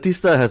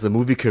Batista has a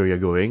movie career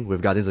going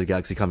with Guardians of the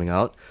Galaxy coming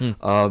out.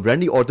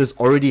 Randy Orton's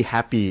already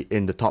happy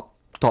in the top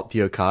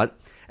tier card,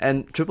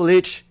 and Triple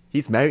H,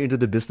 he's married into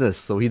the business,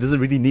 so he doesn't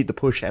really need the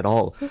push at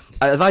all.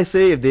 If I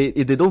say if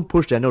they don't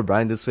push Daniel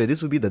Bryan this way,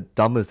 this would be the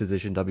dumbest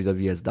decision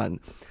WWE has done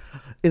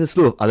in a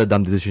slew of other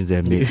dumb decisions they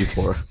have made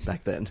before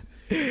back then.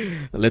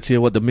 Let's hear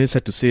what The Miz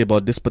had to say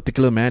about this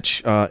particular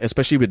match,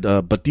 especially with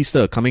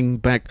Batista coming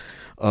back,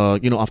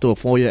 after a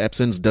 4-year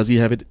absence. Does he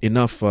have it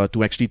enough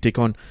to actually take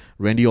on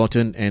Randy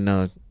Orton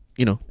and,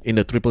 in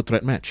the triple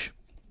threat match?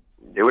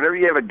 Whenever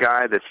you have a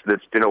guy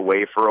that's been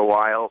away for a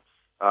while,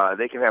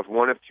 they can have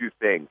one of two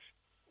things: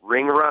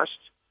 ring rust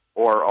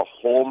or a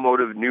whole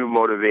new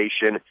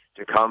motivation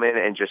to come in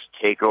and just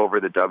take over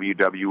the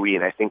WWE.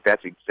 And I think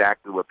that's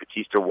exactly what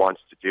Batista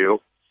wants to do.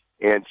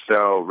 And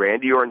so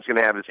Randy Orton's going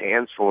to have his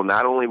hands full,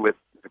 not only with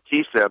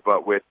Batista,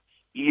 but with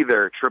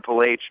either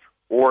Triple H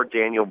or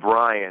Daniel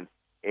Bryan.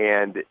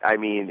 And, I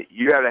mean,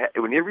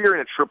 whenever you're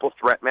in a triple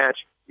threat match,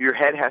 your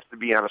head has to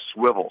be on a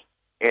swivel.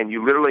 And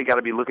you literally got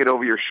to be looking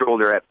over your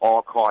shoulder at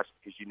all costs,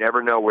 because you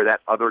never know where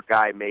that other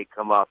guy may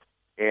come up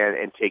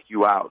and take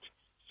you out.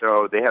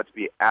 So they have to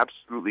be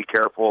absolutely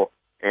careful,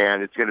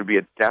 and it's going to be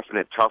a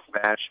definite tough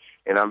match,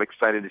 and I'm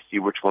excited to see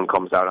which one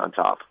comes out on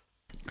top.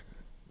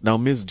 Now,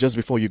 Miz, just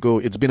before you go,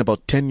 it's been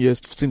about 10 years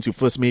since you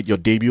first made your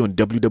debut on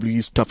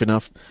WWE's Tough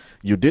Enough.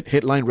 You did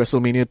headline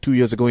WrestleMania 2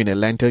 years ago in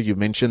Atlanta, you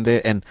mentioned there,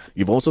 and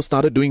you've also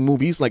started doing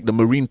movies like The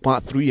Marine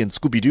Part 3 and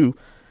Scooby-Doo.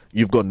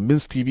 You've got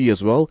Miz TV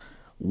as well.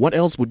 What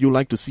else would you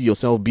like to see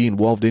yourself be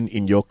involved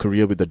in your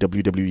career with the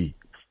WWE?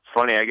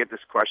 Funny, I get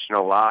this question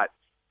a lot.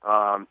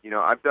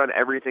 I've done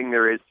everything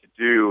there is to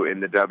do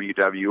in the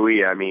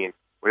WWE. I mean,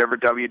 whenever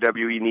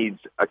WWE needs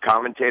a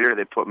commentator,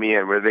 they put me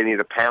in. Whenever they need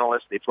a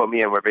panelist, they put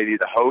me in. Whenever they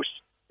need a host,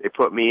 they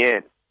put me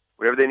in.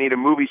 Whenever they need a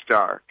movie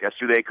star, guess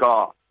who they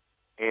call?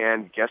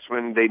 And guess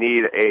when they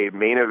need a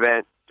main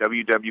event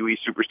WWE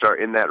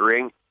superstar in that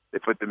ring, they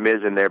put The Miz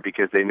in there,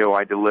 because they know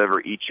I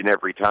deliver each and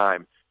every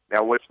time.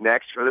 Now, what's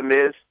next for The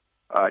Miz?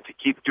 to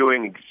keep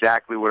doing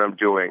exactly what I'm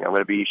doing. I'm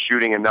going to be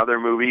shooting another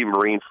movie,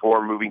 Marine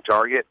 4 Moving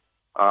Target,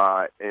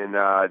 in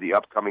the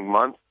upcoming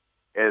month,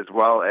 as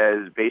well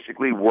as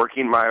basically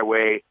working my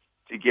way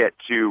to get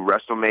to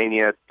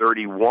WrestleMania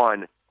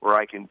 31, where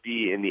I can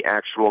be in the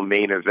actual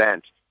main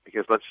event.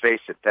 Because let's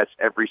face it, that's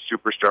every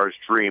superstar's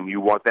dream.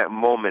 You want that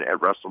moment at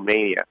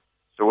WrestleMania.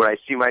 So what I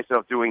see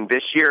myself doing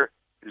this year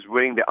is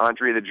winning the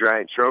Andre the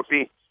Giant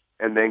Trophy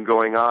and then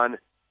going on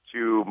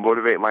to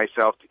motivate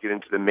myself to get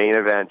into the main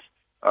event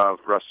of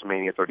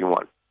WrestleMania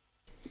 31.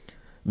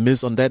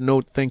 Miz, on that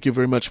note, thank you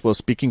very much for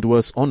speaking to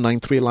us on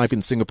 93 Live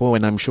in Singapore,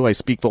 and I'm sure I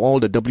speak for all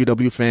the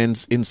WWE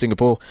fans in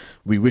Singapore.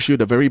 We wish you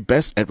the very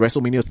best at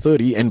WrestleMania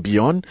 30 and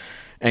beyond,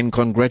 and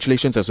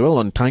congratulations as well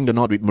on tying the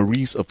knot with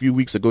Maurice a few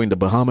weeks ago in the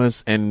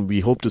Bahamas, and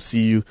we hope to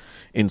see you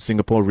in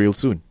Singapore real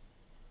soon.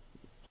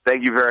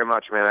 Thank you very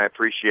much, man. I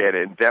appreciate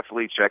it. And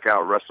definitely check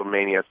out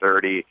WrestleMania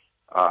 30.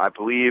 I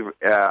believe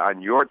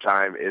on your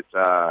time it's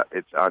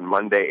on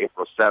Monday,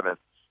 April 7th,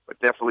 but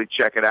definitely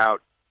check it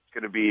out.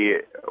 Going to be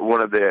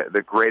one of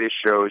the greatest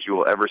shows you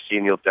will ever see,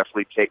 and you'll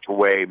definitely take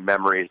away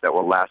memories that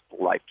will last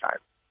a lifetime.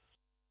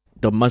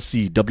 The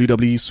must-see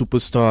WWE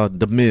superstar,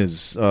 The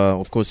Miz.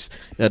 Of course,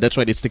 that's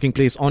right. It's taking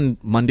place on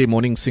Monday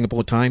morning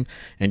Singapore time,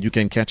 and you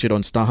can catch it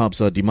on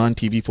StarHub's Demand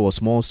TV for a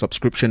small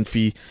subscription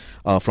fee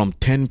from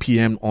 10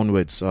 p.m.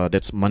 onwards.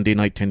 That's Monday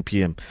night, 10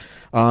 p.m.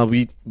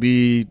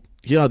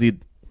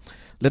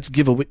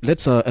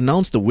 Let's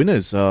announce the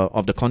winners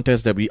of the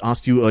contest that we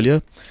asked you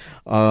earlier.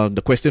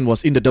 The question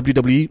was, in the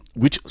WWE,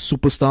 which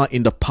superstar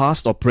in the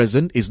past or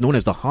present is known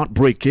as the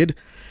Heartbreak Kid,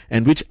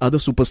 and which other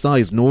superstar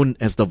is known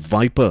as the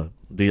Viper?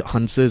 The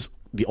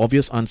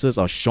obvious answers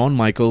are Shawn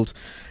Michaels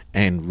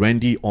and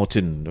Randy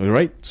Orton. All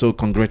right. So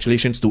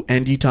congratulations to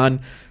Andy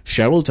Tan,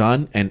 Cheryl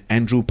Tan, and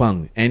Andrew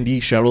Pang.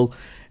 Andy, Cheryl,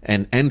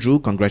 and Andrew,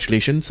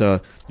 congratulations.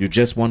 You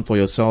just won for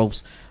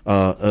yourselves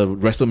a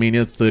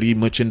WrestleMania 30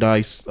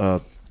 merchandise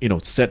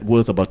set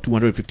worth about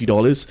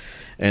 $250,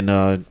 and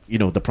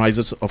the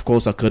prizes, of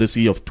course, are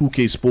courtesy of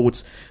 2K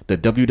Sports, the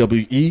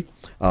WWE,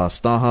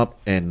 StarHub,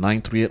 and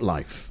 938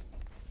 Live.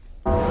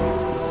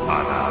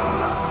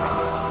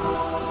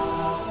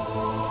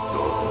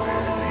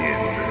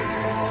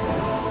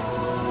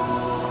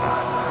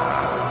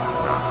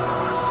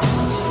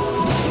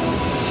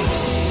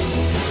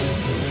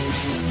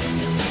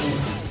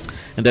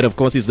 And that, of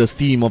course, is the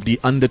theme of The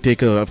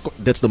Undertaker.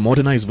 That's the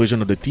modernized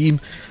version of the theme.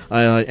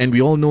 And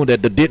we all know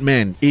that the dead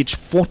man, age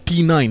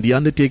 49, The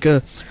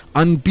Undertaker,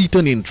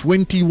 unbeaten in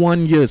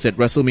 21 years at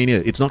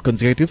WrestleMania. It's not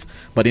consecutive,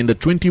 but in the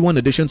 21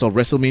 editions of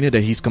WrestleMania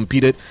that he's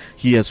competed,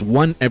 he has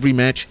won every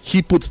match.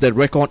 He puts that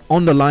record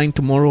on the line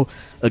tomorrow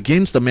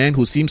against a man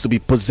who seems to be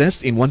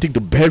possessed in wanting to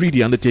bury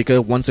The Undertaker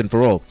once and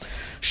for all.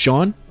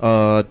 Sean,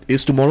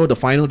 is tomorrow the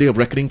final day of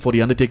reckoning for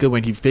The Undertaker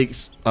when he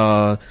faces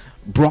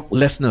Brock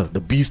Lesnar,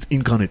 the Beast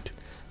incarnate?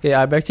 Okay,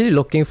 I'm actually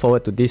looking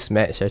forward to this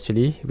match.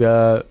 Actually, we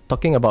are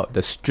talking about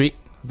the Streak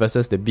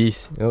versus the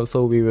Beast.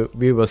 So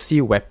we will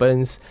see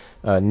weapons,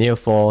 near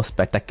fall,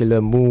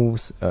 spectacular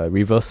moves,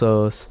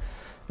 reversals,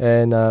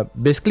 and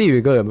basically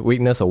we're going to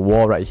witness a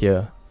war right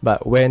here.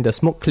 But when the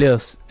smoke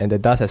clears and the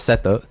dust has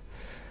settled,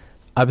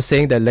 I'm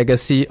saying the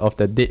legacy of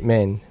the dead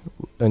man,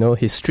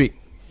 his streak,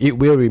 it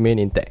will remain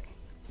intact.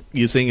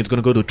 You're saying it's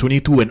going to go to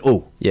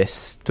 22-0?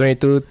 Yes,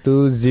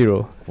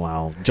 22-0.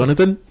 Wow,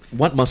 Jonathan.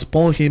 What must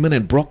Paul Heyman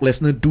and Brock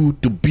Lesnar do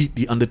to beat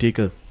The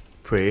Undertaker?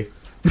 Pray.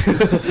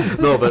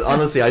 No, but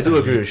honestly, I do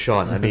agree with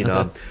Sean. I mean,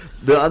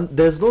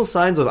 there's no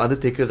signs of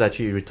Undertaker's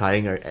actually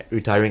retiring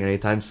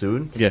anytime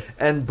soon. Yeah.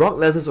 And Brock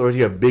Lesnar's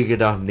already a big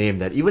enough name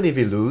that even if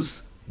he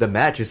lose, the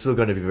match is still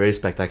going to be very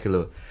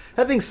spectacular.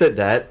 Having said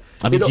that,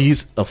 I mean,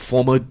 he's a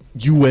former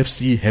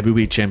UFC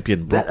heavyweight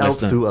champion, Brock Lesnar. That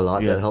helps too a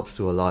lot. Yeah. That helps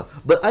too a lot.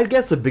 But I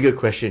guess the bigger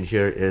question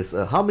here is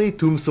how many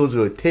tombstones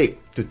will it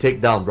take to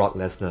take down Brock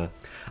Lesnar?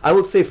 I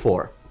would say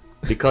 4.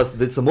 Because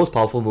it's the most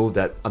powerful move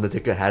that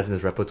Undertaker has in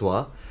his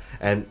repertoire.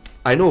 And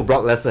I know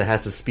Brock Lesnar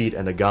has the speed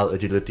and the guile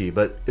agility,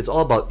 but it's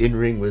all about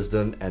in-ring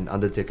wisdom, and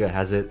Undertaker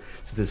has it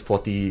since his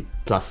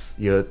 40-plus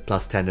year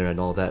plus tenure and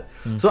all that.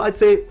 So I'd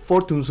say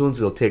 4 tombstones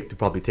it'll take to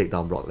probably take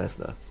down Brock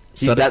Lesnar.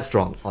 He's that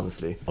strong,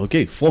 honestly.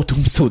 Okay, 4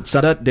 tombstones.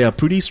 Sadat, there are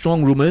pretty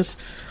strong rumors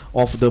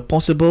of the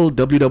possible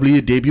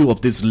WWE debut of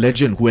this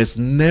legend who has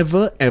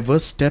never ever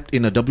stepped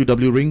in a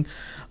WWE ring.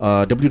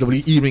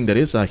 WWE ring, that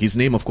is. His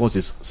name, of course,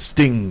 is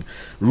Sting.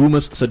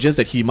 Rumors suggest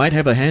that he might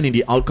have a hand in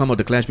the outcome of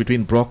the clash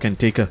between Brock and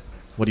Taker.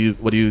 What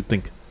do you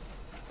think?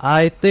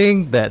 I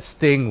think that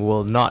Sting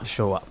will not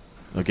show up.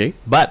 Okay.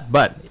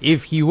 But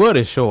if he were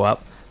to show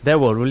up,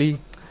 that will really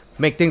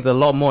make things a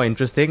lot more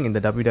interesting in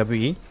the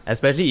WWE,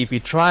 especially if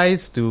he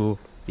tries to,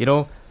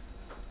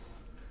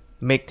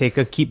 make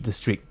Taker keep the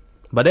streak.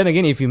 But then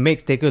again, if he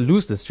makes Taker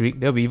lose the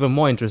streak, that'll be even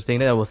more interesting.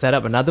 That will set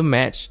up another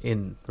match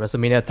in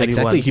WrestleMania 31.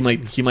 Exactly.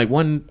 He might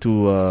want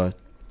to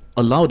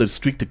allow the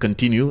streak to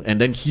continue, and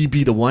then he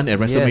be the one at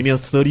WrestleMania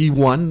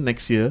 31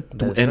 next year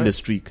to end the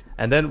streak.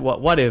 And then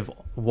what if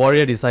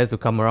Warrior decides to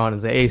come around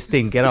and say, "Hey,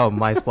 Sting, get out of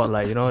my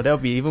spotlight"? That'll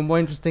be even more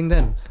interesting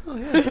then. Oh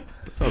yeah.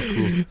 Sounds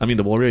cool. I mean,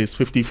 the Warrior is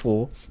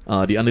 54.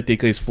 The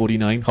Undertaker is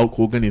 49. Hulk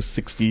Hogan is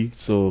 60.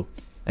 So.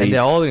 And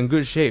they're all in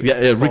good shape.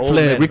 Yeah,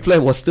 Ric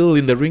Flair was still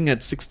in the ring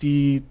at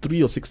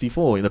 63 or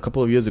 64 in a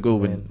couple of years ago.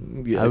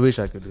 I wish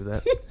I could do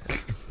that.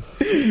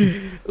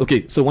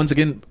 Okay, so once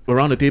again,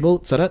 around the table,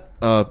 Sarat,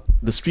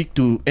 the streak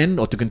to end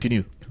or to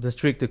continue? The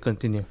streak to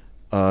continue.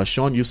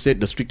 Sean, you said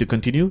the streak to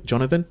continue.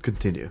 Jonathan?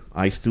 Continue.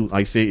 I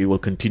say it will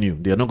continue.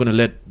 They are not going to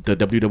let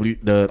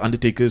the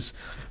Undertaker's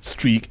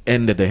streak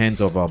end at the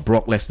hands of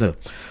Brock Lesnar.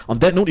 On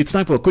that note, it's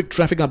time for a quick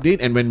traffic update,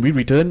 and when we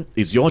return,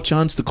 it's your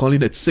chance to call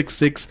in at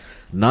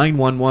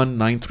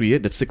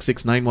 66-911-938. That's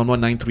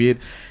 66-911-938,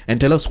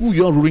 and tell us who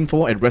you're rooting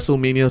for at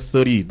WrestleMania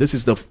 30. This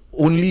is the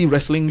only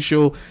wrestling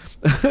show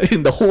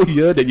in the whole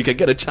year that you can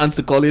get a chance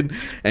to call in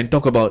and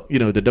talk about, the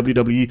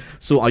WWE.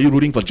 So are you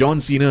rooting for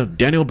John Cena,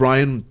 Daniel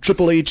Bryan,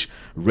 Triple H,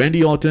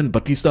 Randy Orton,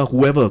 Batista,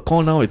 whoever?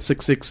 Call now at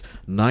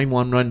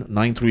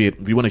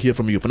 66-911-938. We want to hear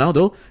from you. For now,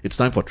 though, it's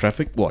time for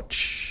Traffic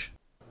Watch.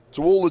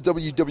 To all the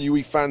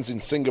WWE fans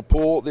in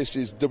Singapore, this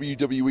is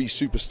WWE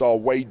superstar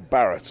Wade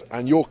Barrett,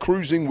 and you're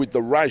cruising with the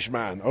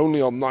RAJMAN, only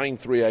on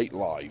 938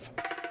 Live.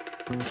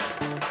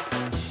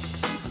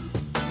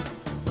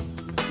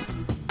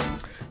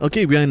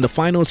 Okay, we are in the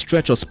final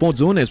stretch of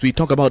SportsZone as we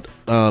talk about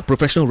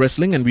professional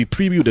wrestling, and we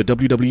preview the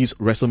WWE's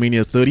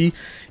WrestleMania 30.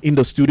 In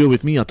the studio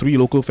with me are three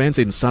local fans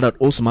in Sadat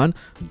Osman,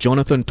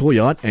 Jonathan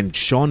Toyard, and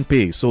Sean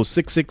Pei. So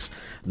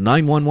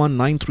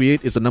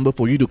 66-911-938 is the number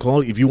for you to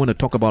call if you want to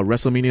talk about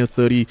WrestleMania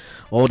 30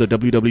 or the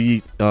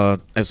WWE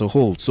as a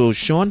whole. So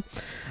Sean,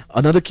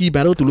 another key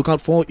battle to look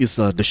out for is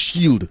The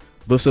Shield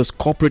versus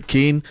Corporate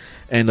Kane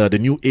and the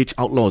New Age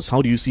Outlaws.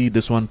 How do you see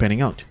this one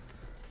panning out?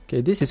 Okay,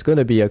 this is going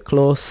to be a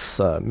close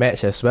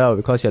match as well,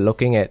 because you're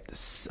looking at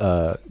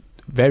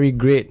very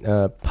great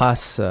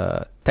past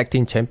tag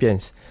team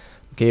champions.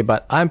 Okay,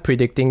 but I'm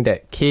predicting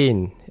that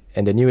Kane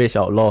and the New Age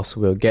Outlaws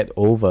will get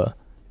over,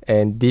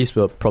 and this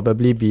will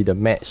probably be the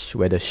match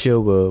where the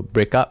Shield will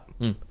break up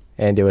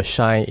and they will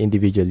shine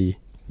individually.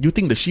 You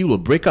think the Shield will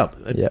break up?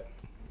 Yep.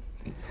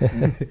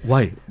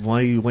 Why?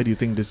 Why do you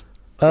think this?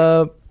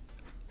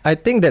 I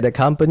think that the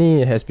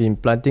company has been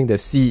planting the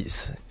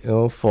seeds,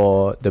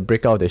 for the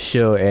breakout of the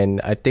Shield,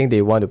 and I think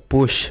they want to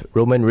push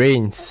Roman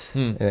Reigns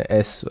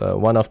as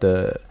one of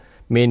the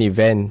main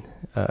eventers,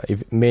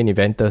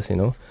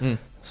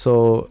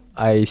 So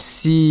I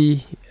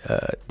see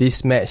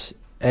this match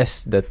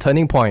as the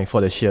turning point for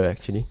the Shield,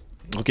 actually.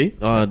 Okay.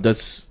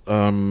 Does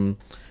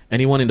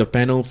anyone in the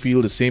panel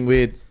feel the same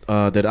way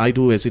that I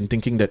do, as in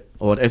thinking that,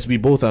 or as we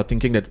both are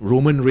thinking that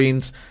Roman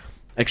Reigns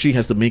actually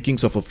has the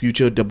makings of a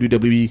future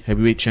WWE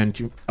heavyweight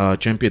champion?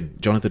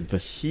 Jonathan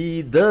first.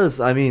 He does.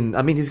 I mean,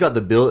 he's got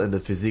the build and the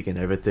physique and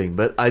everything,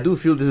 but I do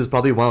feel this is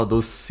probably one of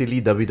those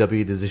silly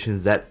WWE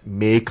decisions that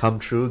may come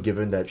true,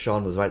 given that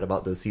Sean was right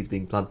about the seeds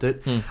being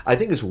planted. I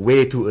think it's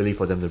way too early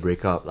for them to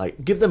break up.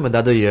 Like, give them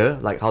another year,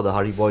 like how the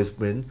Hardy Boys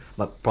win,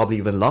 but probably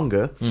even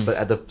longer. But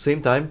at the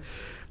same time,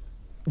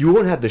 you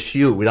won't have the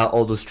Shield without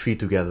all those three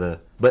together.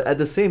 But at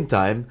the same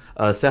time,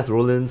 Seth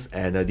Rollins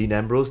and Dean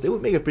Ambrose, they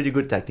would make a pretty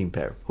good tag team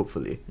pair,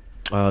 hopefully.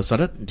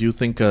 Sadat, do you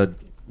think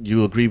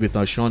you agree with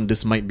Sean,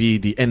 this might be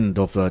the end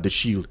of the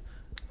Shield?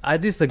 I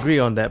disagree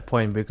on that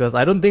point, because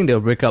I don't think they'll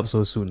break up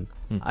so soon.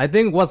 I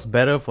think what's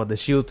better for the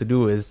Shield to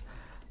do is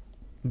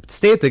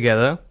stay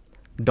together,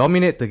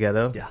 dominate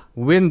together,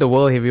 win the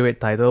World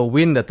Heavyweight title,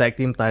 win the tag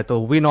team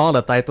title, win all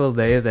the titles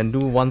there is, and do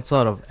one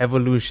sort of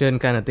evolution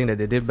kind of thing that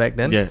they did back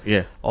then.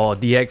 Yeah. Or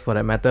DX for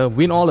that matter.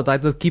 Win all the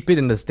titles, keep it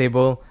in the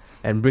stable,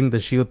 and bring the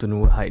Shield to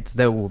new heights.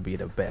 That would be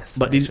the best.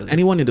 But is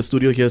anyone in the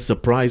studio here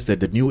surprised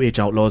that the New Age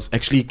Outlaws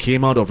actually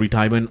came out of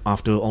retirement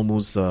after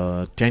almost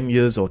 10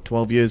 years or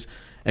 12 years,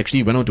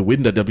 actually went on to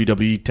win the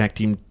WWE tag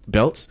team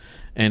belts,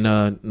 and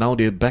now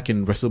they're back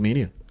in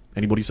WrestleMania?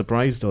 Anybody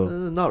surprised? Or?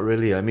 Not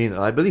really. I mean,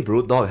 I believe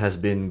Road Dogg has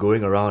been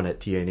going around at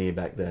TNA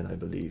back then, I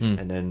believe.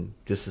 And then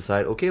just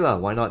decide, okay lah,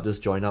 why not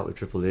just join up with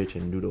Triple H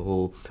and do the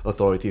whole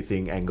authority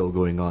thing angle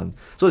going on.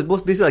 So it's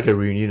basically like a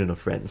reunion of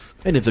friends.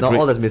 And it's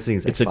all that's missing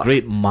is it's a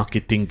great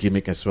marketing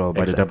gimmick as well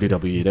by the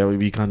WWE.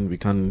 We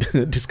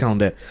can't discount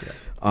that.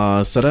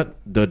 Sadat,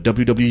 the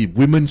WWE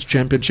Women's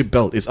Championship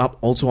belt is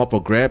also up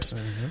for grabs.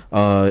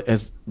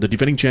 As the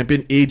defending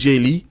champion,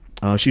 AJ Lee,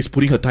 she's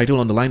putting her title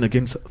on the line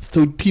against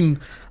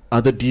 13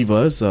 other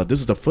divas.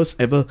 This is the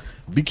first ever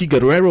Vicky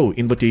Guerrero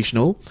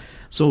Invitational.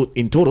 So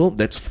in total,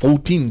 that's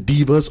 14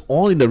 divas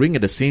all in the ring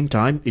at the same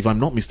time, if I'm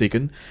not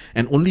mistaken,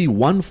 and only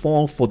one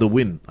fall for the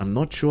win. I'm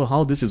not sure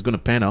how this is going to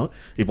pan out.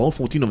 If all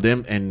 14 of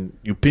them, and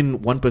you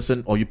pin one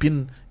person, or you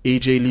pin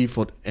AJ Lee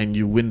and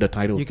you win the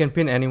title. You can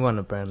pin anyone,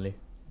 apparently.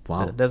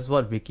 Wow. That's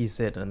what Vicky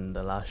said on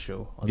the last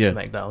show on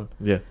SmackDown.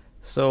 Yeah.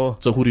 So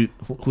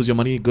who's your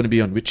money going to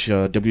be on? Which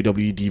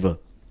WWE diva?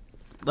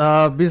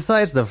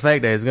 Besides the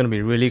fact that it's going to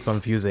be really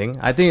confusing,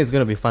 I think it's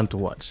going to be fun to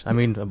watch. I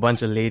mean, a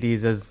bunch of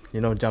ladies just,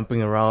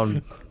 jumping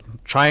around,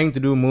 trying to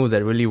do moves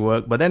that really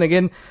work. But then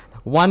again,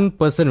 one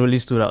person really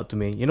stood out to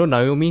me.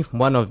 Naomi,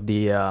 one of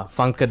the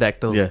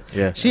Funkadactyls.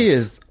 Yeah. She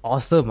is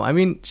awesome. I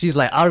mean, she's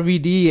like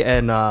RVD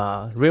and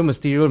Rey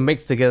Mysterio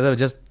mixed together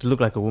just to look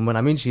like a woman.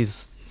 I mean,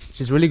 she's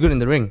She's really good in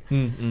the ring.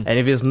 And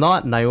if it's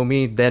not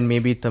Naomi, then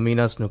maybe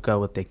Tamina Snuka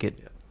will take it.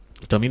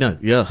 Tamina,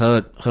 yeah,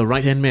 her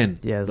right-hand man.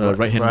 Yeah,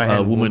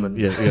 right-hand woman.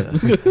 Yeah.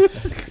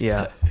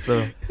 Yeah,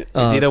 so it's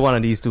either one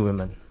of these two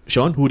women.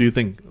 Sean, who do you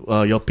think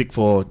your pick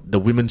for the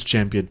women's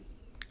champion?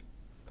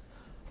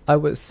 I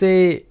would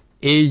say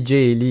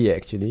AJ Lee,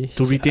 actually.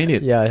 To retain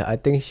it? Yeah, I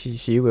think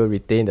she will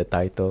retain the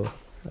title.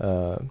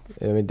 I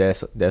mean,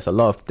 there's a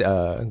lot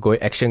of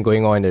action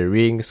going on in the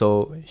ring,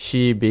 so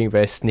she being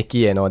very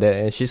sneaky and all that,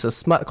 and she's a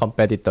smart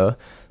competitor,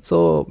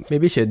 so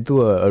maybe she'll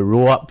do a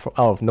roll up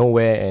out of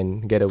nowhere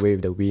and get away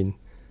with the win.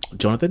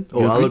 Jonathan?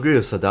 I'll agree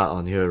with Sadat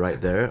on here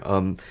right there.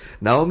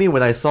 Naomi,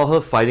 when I saw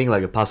her fighting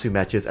like the past few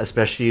matches,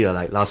 especially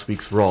like last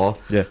week's Raw,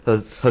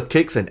 her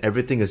kicks and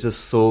everything is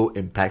just so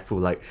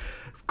impactful. Like,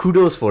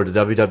 kudos for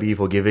the WWE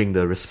for giving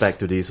the respect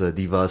to these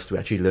divas to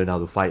actually learn how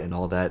to fight and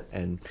all that.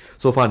 And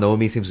so far,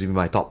 Naomi seems to be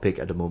my top pick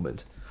at the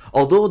moment.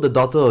 Although the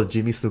daughter of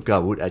Jimmy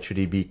Snuka would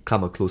actually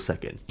become a close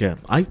second. Yeah,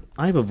 I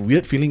have a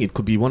weird feeling it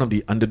could be one of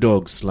the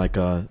underdogs, like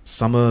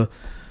Summer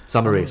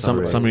Rae,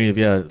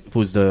 yeah,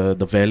 who's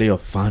the valet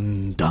of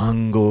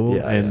Fandango.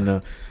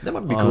 That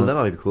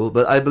might be cool.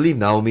 But I believe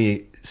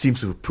Naomi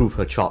seems to prove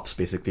her chops,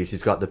 basically.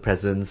 She's got the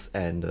presence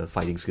and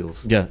fighting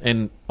skills. Yeah,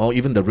 or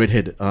even the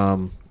redhead,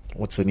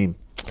 what's her name?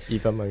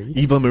 Eva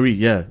Marie,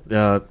 yeah.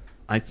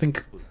 I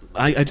think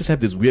I just have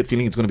this weird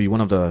feeling it's going to be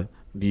one of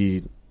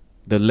the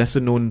lesser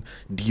known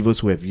divas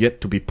who have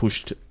yet to be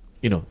pushed,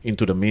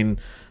 into the main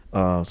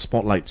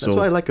spotlight. That's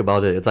what I like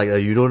about it. It's like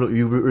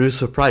you're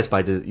surprised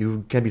by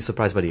you can be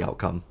surprised by the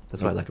outcome.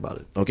 That's what I like about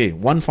it. Okay,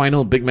 one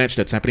final big match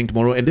that's happening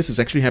tomorrow, and this is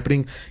actually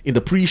happening in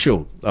the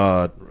pre-show.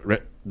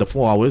 The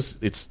 4 hours.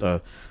 It's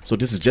so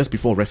this is just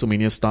before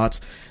WrestleMania starts.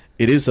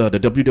 It is the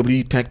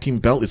WWE Tag Team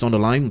belt is on the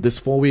line.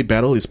 This 4-way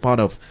battle is part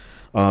of.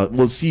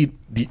 We'll see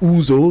the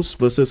Usos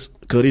versus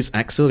Curtis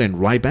Axel and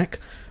Ryback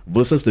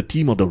versus the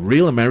team of the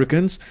Real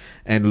Americans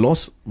and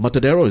Los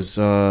Mataderos.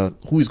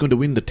 Who is going to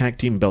win the tag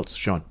team belts,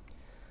 Sean?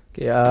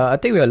 Okay, I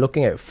think we are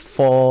looking at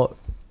 4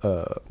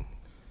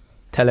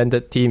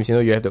 talented teams.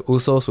 You have the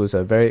Usos, who's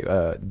a very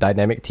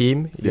dynamic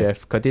team. You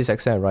have Curtis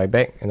Axel and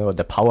Ryback,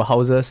 the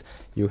powerhouses.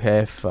 You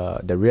have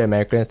the Real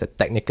Americans, the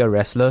technical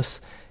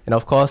wrestlers, and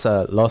of course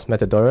Los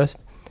Matadoros,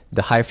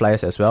 the high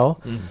flyers as well.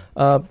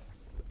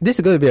 This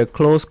is going to be a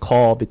close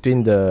call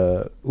between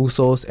the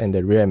Usos and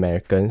the Real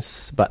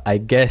Americans, but I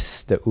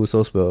guess the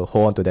Usos will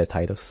hold on to their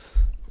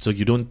titles. So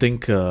you don't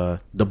think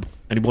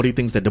anybody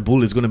thinks that the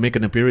Bull is going to make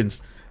an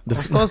appearance?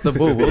 Of course the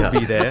Bull will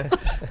be there.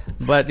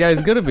 But yeah,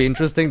 it's going to be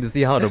interesting to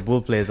see how the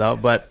Bull plays out.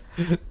 But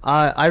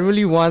I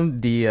really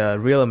want the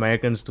Real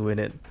Americans to win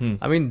it.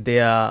 I mean, they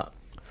are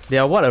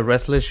what a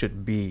wrestler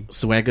should be.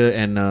 Swagger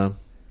and...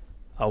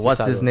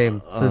 what's his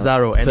name?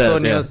 Cesaro.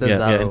 Antonio Cesaro.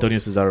 Yeah, Antonio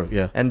Cesaro,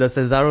 yeah. And the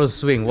Cesaro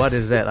swing, what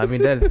is that? I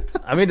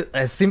mean,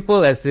 as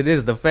simple as it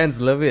is, the fans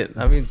love it.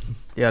 I mean,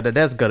 yeah,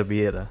 that's got to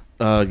be it.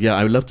 Yeah,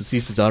 I would love to see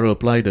Cesaro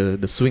apply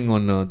the swing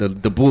on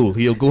the Bull.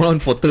 He'll go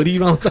on for 30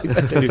 rounds, I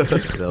tell you.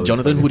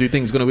 Jonathan, who do you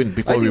think is going to win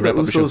before we wrap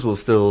up the show? The Usos will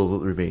still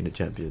remain the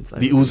champions.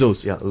 The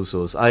Usos? Yeah,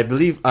 Usos. I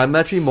believe, I'm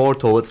actually more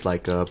towards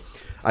like...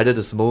 either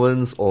the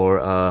Samoans or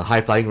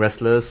high-flying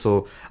wrestlers.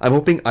 So I'm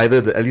hoping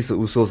either at least the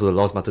Usos or the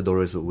Los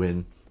Matadores will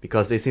win,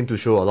 because they seem to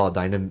show a lot of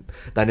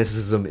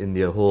dynamicism in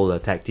their whole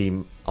tag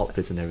team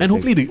outfits and everything. And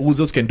hopefully the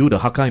Usos can do the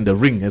haka in the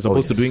ring as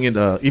opposed to doing it.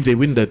 If they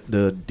win,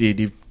 they're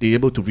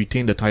able to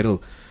retain the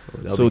title.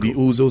 So the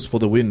Usos for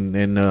the win.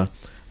 And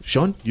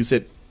Sean, you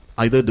said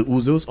either the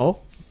Usos or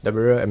the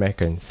Real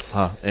Americans.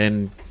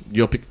 And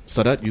your pick,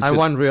 Sadat, you said I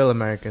want Real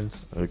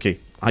Americans. Okay,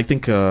 I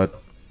think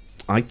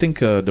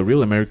the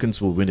Real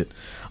Americans will win it.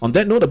 On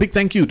that note, a big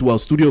thank you to our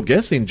studio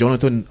guests in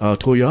Jonathan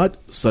Toyard,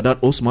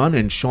 Sadat Osman,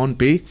 and Sean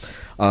Pei.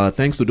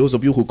 Thanks to those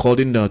of you who called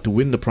in to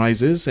win the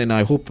prizes, and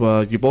I hope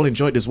you've all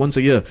enjoyed this once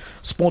a year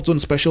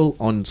SportsZone special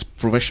on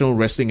professional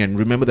wrestling. And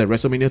remember that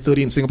WrestleMania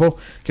 30 in Singapore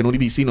can only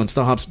be seen on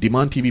StarHub's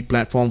Demand TV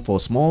platform for a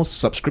small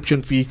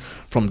subscription fee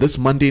from this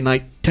Monday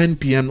night, 10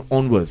 p.m.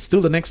 onwards.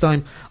 Till the next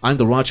time, I'm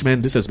the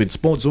RAJMAN. This has been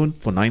SportsZone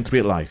for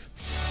 938 Live.